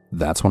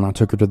 That's when I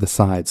took her to the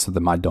side so that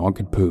my dog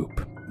could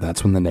poop.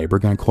 That's when the neighbor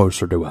got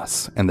closer to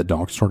us, and the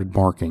dog started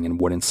barking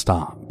and wouldn't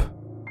stop.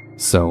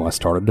 So I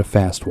started to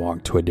fast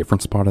walk to a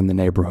different spot in the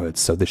neighborhood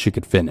so that she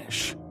could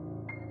finish.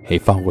 He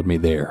followed me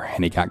there,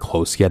 and he got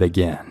close yet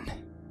again.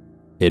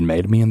 It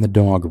made me and the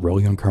dog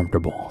really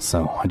uncomfortable,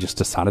 so I just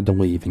decided to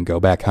leave and go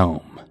back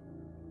home.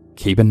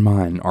 Keep in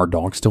mind, our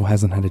dog still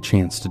hasn't had a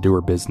chance to do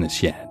her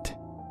business yet.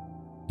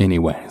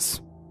 Anyways,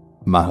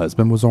 my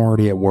husband was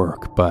already at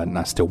work, but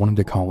I still wanted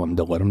to call him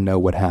to let him know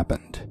what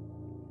happened.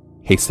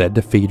 He said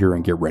to feed her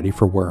and get ready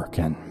for work,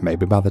 and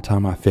maybe by the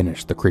time I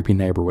finished, the creepy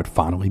neighbor would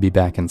finally be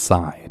back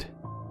inside.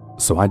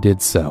 So I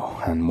did so,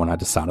 and when I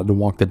decided to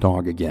walk the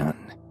dog again,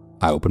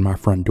 I opened my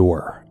front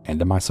door, and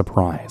to my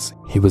surprise,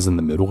 he was in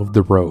the middle of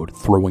the road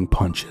throwing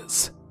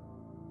punches.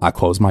 I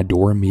closed my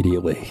door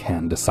immediately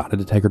and decided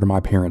to take her to my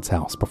parents'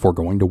 house before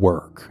going to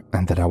work,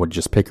 and that I would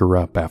just pick her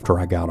up after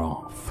I got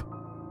off.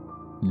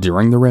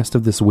 During the rest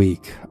of this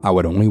week, I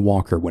would only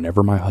walk her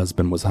whenever my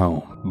husband was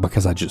home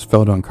because I just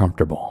felt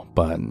uncomfortable,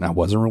 but I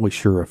wasn't really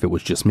sure if it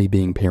was just me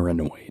being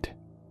paranoid.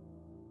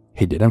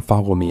 He didn't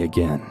follow me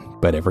again,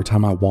 but every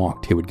time I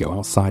walked, he would go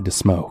outside to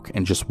smoke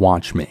and just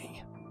watch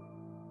me.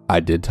 I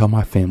did tell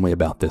my family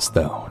about this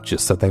though,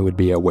 just so they would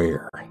be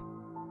aware.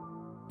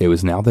 It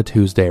was now the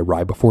Tuesday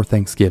right before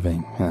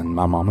Thanksgiving, and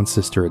my mom and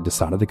sister had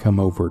decided to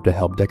come over to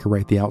help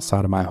decorate the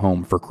outside of my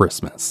home for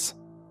Christmas.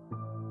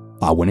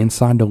 I went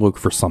inside to look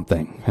for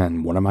something,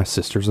 and one of my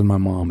sisters and my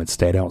mom had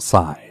stayed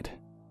outside.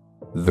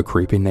 The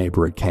creepy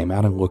neighbor had came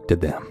out and looked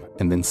at them,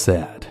 and then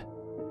said,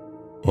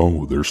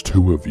 "Oh, there's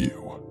two of you."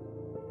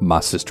 My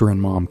sister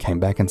and mom came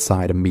back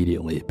inside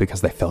immediately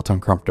because they felt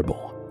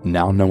uncomfortable,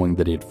 now knowing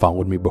that he had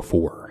followed me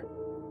before.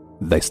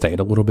 They stayed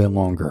a little bit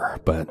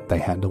longer, but they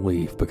had to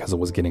leave because it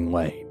was getting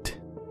late.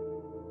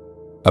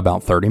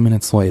 About 30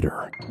 minutes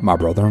later, my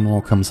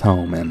brother-in-law comes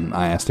home and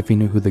I asked if he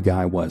knew who the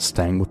guy was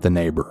staying with the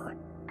neighbor.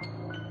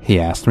 He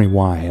asked me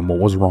why and what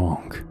was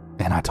wrong,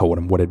 and I told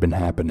him what had been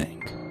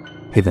happening.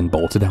 He then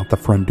bolted out the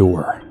front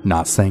door,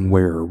 not saying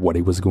where or what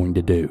he was going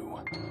to do.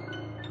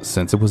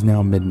 Since it was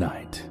now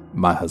midnight,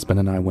 my husband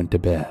and I went to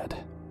bed.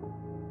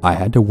 I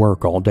had to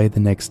work all day the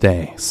next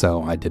day,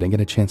 so I didn't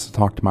get a chance to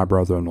talk to my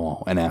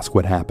brother-in-law and ask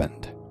what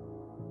happened.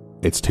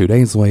 It's 2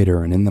 days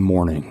later and in the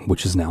morning,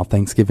 which is now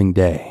Thanksgiving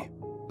Day,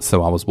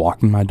 so I was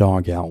walking my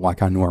dog out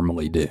like I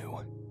normally do.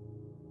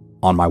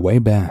 On my way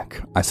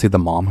back, I see the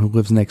mom who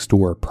lives next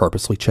door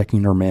purposely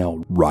checking her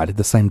mail right at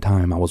the same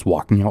time I was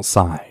walking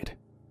outside.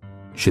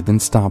 She then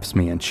stops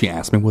me and she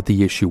asks me what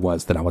the issue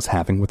was that I was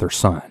having with her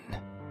son.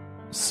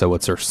 So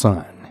it's her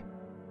son.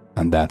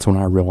 And that's when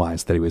I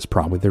realized that he was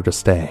probably there to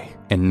stay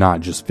and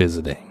not just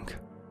visiting.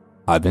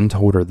 I then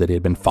told her that he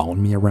had been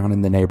following me around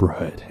in the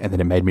neighborhood and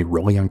that it made me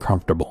really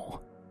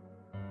uncomfortable.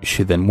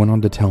 She then went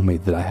on to tell me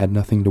that I had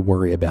nothing to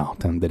worry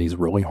about and that he's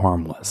really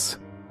harmless,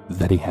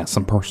 that he has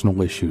some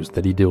personal issues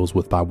that he deals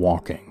with by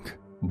walking,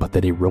 but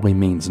that he really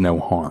means no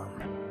harm.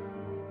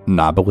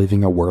 Not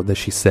believing a word that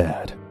she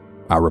said,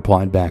 I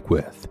replied back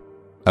with,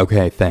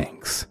 "Okay,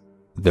 thanks,"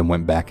 then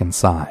went back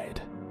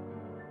inside.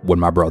 When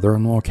my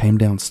brother-in-law came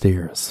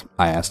downstairs,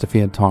 I asked if he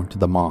had talked to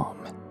the mom.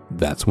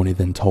 That's when he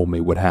then told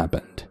me what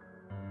happened.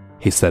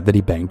 He said that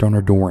he banged on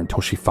her door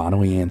until she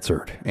finally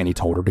answered, and he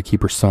told her to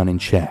keep her son in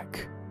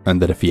check,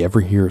 and that if he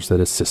ever hears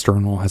that his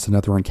sister-in-law has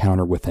another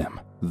encounter with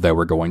him, they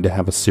were going to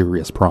have a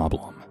serious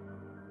problem.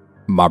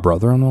 My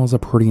brother-in-law is a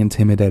pretty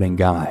intimidating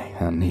guy,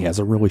 and he has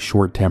a really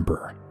short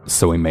temper,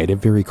 so he made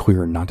it very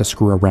clear not to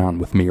screw around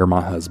with me or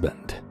my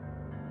husband.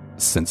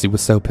 Since he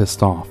was so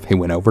pissed off, he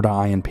went over to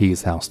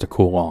I&P's house to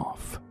cool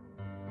off.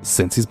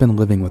 Since he's been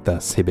living with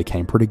us, he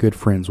became pretty good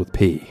friends with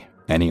P,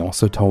 and he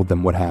also told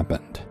them what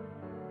happened.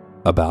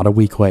 About a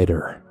week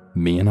later,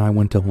 me and I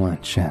went to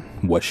lunch, and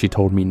what she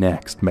told me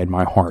next made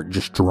my heart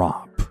just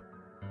drop.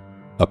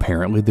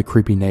 Apparently, the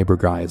creepy neighbor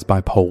guy is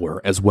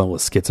bipolar as well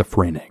as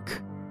schizophrenic.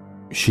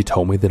 She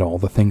told me that all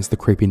the things the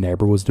creepy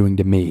neighbor was doing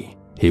to me,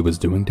 he was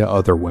doing to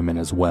other women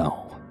as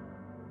well.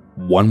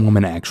 One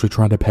woman actually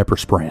tried to pepper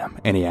spray him,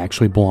 and he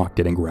actually blocked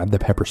it and grabbed the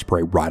pepper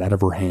spray right out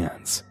of her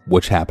hands,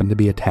 which happened to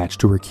be attached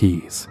to her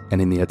keys,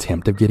 and in the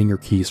attempt of getting her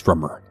keys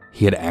from her,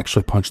 he had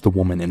actually punched the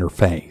woman in her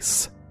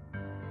face.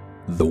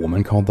 The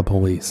woman called the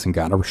police and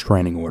got a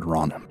restraining order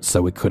on him,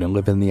 so he couldn't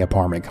live in the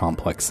apartment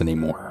complex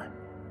anymore.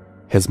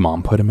 His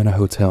mom put him in a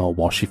hotel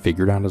while she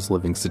figured out his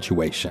living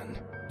situation,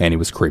 and he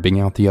was creeping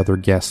out the other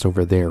guests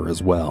over there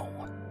as well.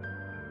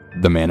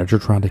 The manager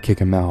tried to kick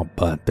him out,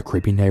 but the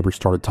creepy neighbor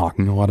started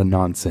talking a lot of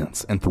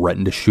nonsense and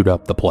threatened to shoot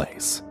up the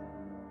place.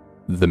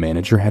 The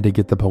manager had to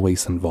get the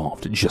police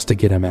involved just to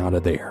get him out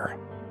of there.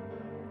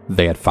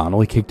 They had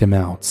finally kicked him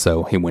out,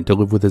 so he went to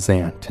live with his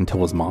aunt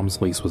until his mom's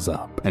lease was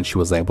up and she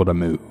was able to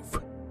move.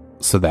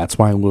 So that's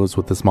why he lives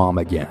with his mom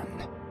again.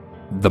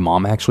 The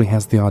mom actually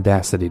has the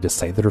audacity to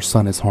say that her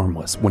son is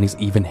harmless when he's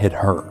even hit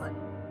her.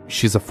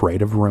 She's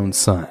afraid of her own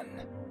son.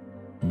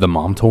 The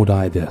mom told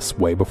I this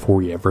way before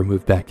he ever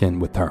moved back in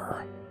with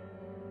her.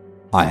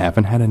 I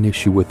haven't had an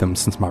issue with him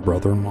since my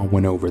brother-in-law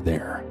went over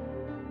there.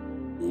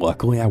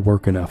 Luckily, I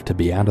work enough to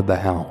be out of the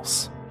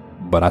house,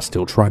 but I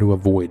still try to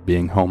avoid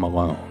being home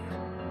alone.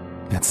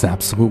 It's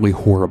absolutely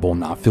horrible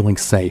not feeling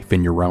safe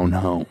in your own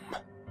home.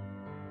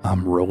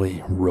 I'm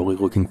really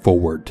looking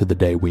forward to the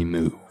day we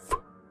move.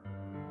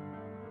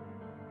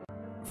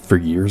 For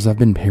years, I've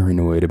been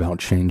paranoid about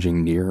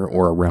changing near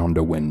or around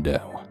a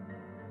window.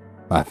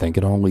 I think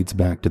it all leads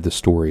back to the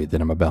story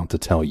that I'm about to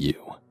tell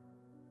you.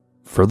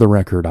 For the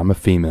record, I'm a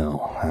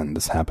female, and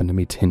this happened to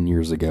me 10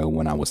 years ago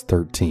when I was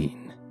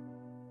 13.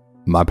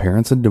 My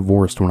parents had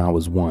divorced when I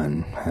was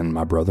 1, and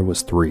my brother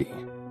was 3,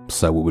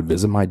 so we would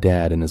visit my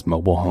dad in his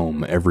mobile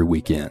home every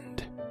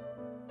weekend.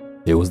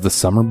 It was the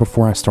summer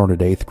before I started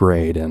 8th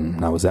grade,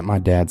 and I was at my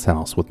dad's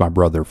house with my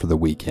brother for the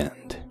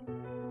weekend.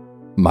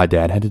 My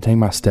dad had to take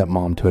my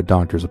stepmom to a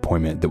doctor's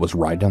appointment that was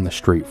right down the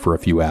street for a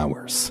few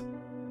hours.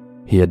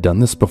 He had done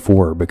this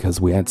before because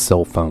we had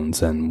cell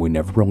phones and we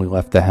never really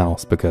left the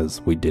house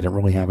because we didn't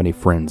really have any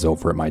friends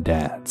over at my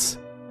dad's.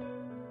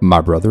 My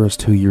brother is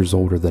 2 years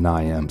older than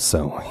I am,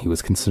 so he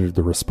was considered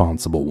the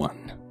responsible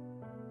one.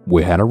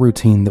 We had a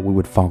routine that we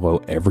would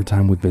follow every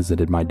time we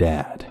visited my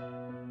dad.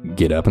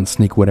 Get up and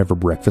sneak whatever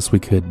breakfast we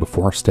could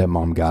before our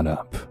stepmom got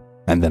up,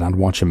 and then I'd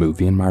watch a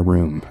movie in my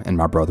room and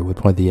my brother would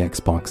play the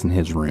Xbox in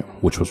his room,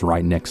 which was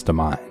right next to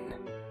mine.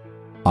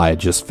 I had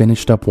just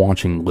finished up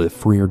watching Live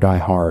Free or Die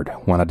Hard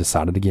when I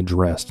decided to get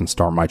dressed and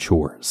start my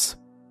chores.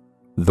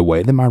 The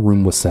way that my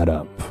room was set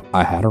up,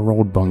 I had a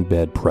rolled bunk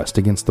bed pressed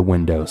against the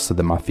window so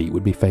that my feet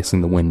would be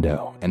facing the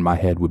window and my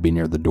head would be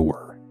near the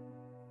door.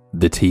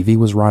 The TV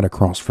was right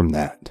across from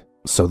that,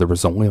 so there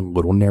was only a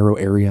little narrow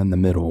area in the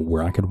middle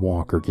where I could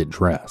walk or get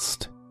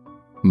dressed.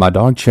 My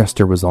dog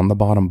Chester was on the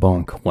bottom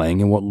bunk laying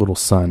in what little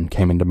sun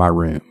came into my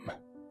room.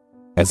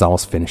 As I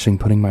was finishing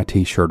putting my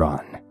t-shirt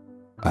on,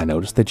 I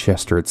noticed that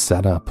Chester had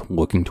sat up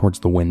looking towards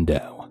the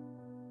window.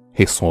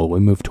 He slowly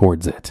moved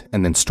towards it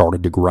and then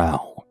started to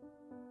growl.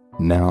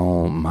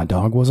 Now, my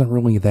dog wasn't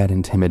really that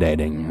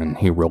intimidating, and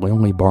he really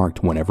only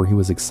barked whenever he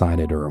was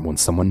excited or when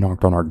someone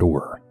knocked on our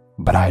door,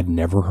 but I had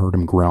never heard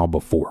him growl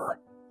before,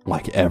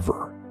 like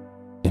ever.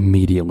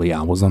 Immediately,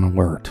 I was on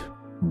alert,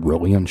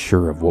 really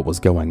unsure of what was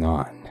going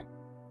on.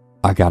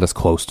 I got as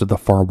close to the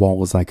far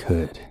wall as I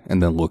could,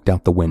 and then looked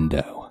out the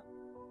window.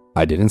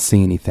 I didn't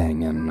see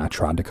anything, and I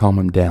tried to calm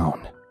him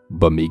down,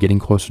 but me getting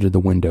closer to the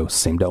window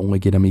seemed to only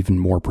get him even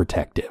more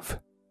protective.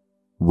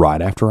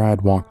 Right after I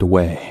had walked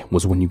away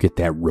was when you get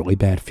that really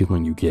bad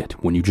feeling you get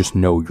when you just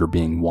know you're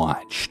being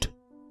watched.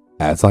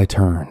 As I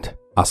turned,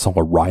 I saw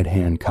a right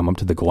hand come up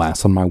to the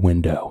glass on my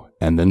window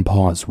and then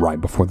pause right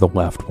before the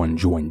left one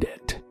joined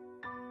it.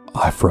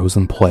 I froze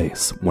in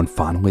place when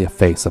finally a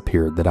face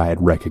appeared that I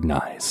had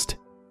recognized.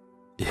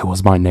 It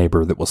was my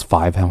neighbor that was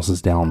 5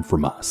 houses down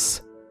from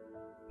us.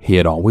 He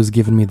had always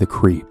given me the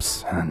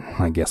creeps, and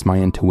I guess my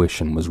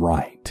intuition was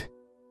right.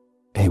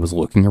 He was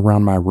looking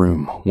around my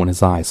room when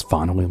his eyes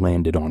finally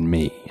landed on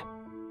me.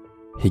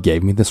 He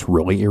gave me this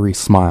really eerie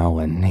smile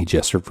and he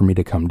gestured for me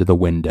to come to the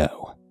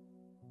window.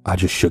 I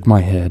just shook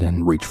my head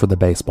and reached for the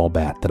baseball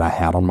bat that I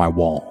had on my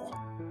wall.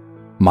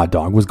 My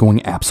dog was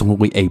going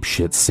absolutely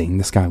apeshit seeing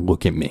this guy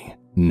look at me,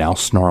 now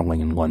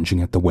snarling and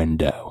lunging at the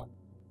window.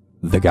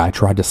 The guy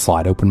tried to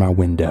slide open my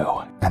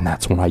window, and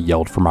that's when I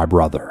yelled for my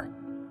brother.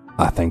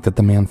 I think that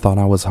the man thought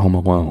I was home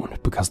alone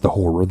because the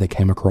horror that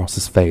came across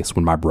his face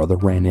when my brother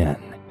ran in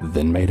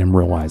then made him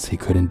realize he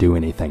couldn't do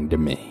anything to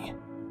me.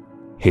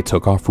 He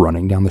took off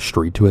running down the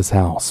street to his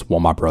house while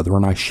my brother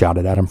and I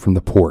shouted at him from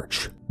the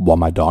porch while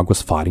my dog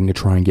was fighting to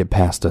try and get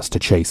past us to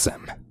chase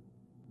him.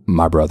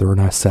 My brother and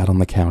I sat on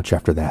the couch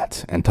after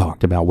that and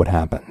talked about what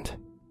happened.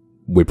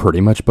 We pretty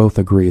much both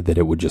agreed that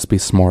it would just be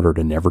smarter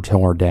to never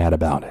tell our dad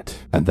about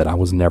it and that I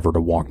was never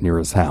to walk near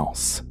his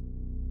house.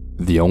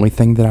 The only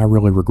thing that I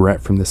really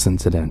regret from this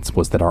incident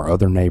was that our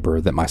other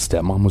neighbor that my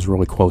stepmom was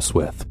really close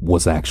with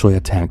was actually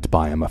attacked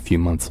by him a few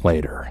months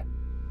later.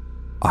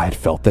 I had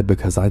felt that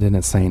because I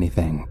didn't say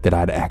anything that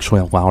I'd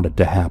actually allowed it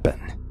to happen.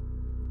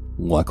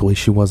 Luckily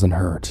she wasn't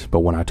hurt,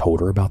 but when I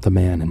told her about the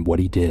man and what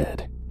he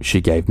did,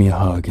 she gave me a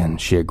hug and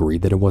she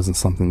agreed that it wasn't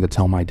something to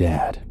tell my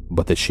dad,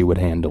 but that she would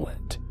handle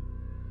it.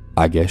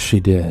 I guess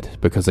she did,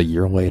 because a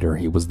year later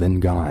he was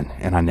then gone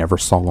and I never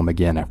saw him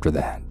again after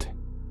that.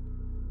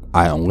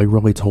 I only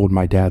really told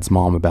my dad's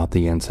mom about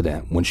the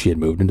incident when she had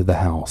moved into the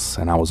house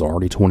and I was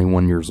already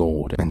 21 years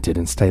old and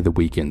didn't stay the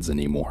weekends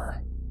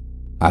anymore.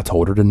 I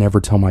told her to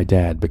never tell my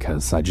dad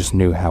because I just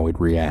knew how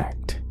he'd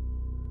react.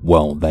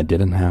 Well, that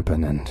didn't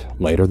happen, and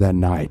later that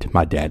night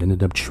my dad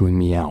ended up chewing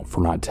me out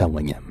for not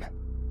telling him.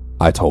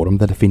 I told him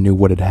that if he knew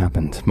what had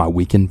happened, my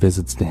weekend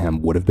visits to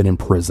him would have been in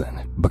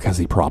prison because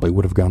he probably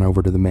would have gone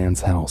over to the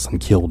man's house and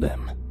killed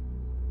him.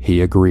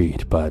 He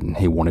agreed, but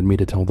he wanted me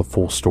to tell the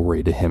full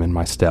story to him and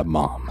my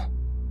stepmom.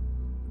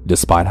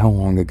 Despite how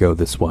long ago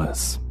this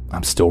was,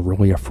 I'm still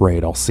really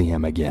afraid I'll see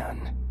him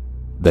again.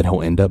 That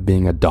he'll end up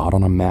being a dot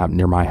on a map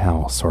near my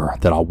house, or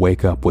that I'll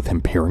wake up with him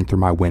peering through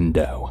my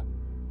window.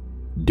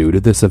 Due to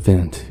this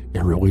event,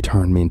 it really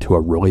turned me into a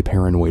really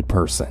paranoid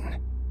person.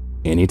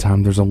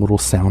 Anytime there's a little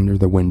sound near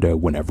the window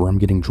whenever I'm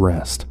getting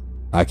dressed,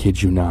 I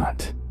kid you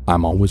not,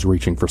 I'm always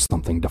reaching for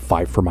something to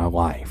fight for my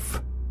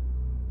life.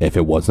 If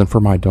it wasn't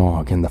for my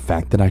dog and the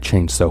fact that I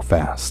changed so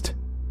fast,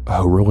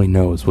 who really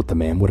knows what the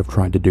man would have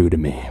tried to do to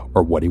me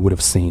or what he would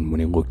have seen when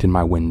he looked in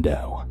my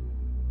window.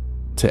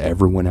 To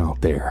everyone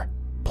out there,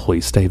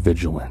 please stay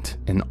vigilant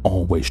and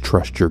always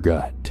trust your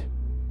gut.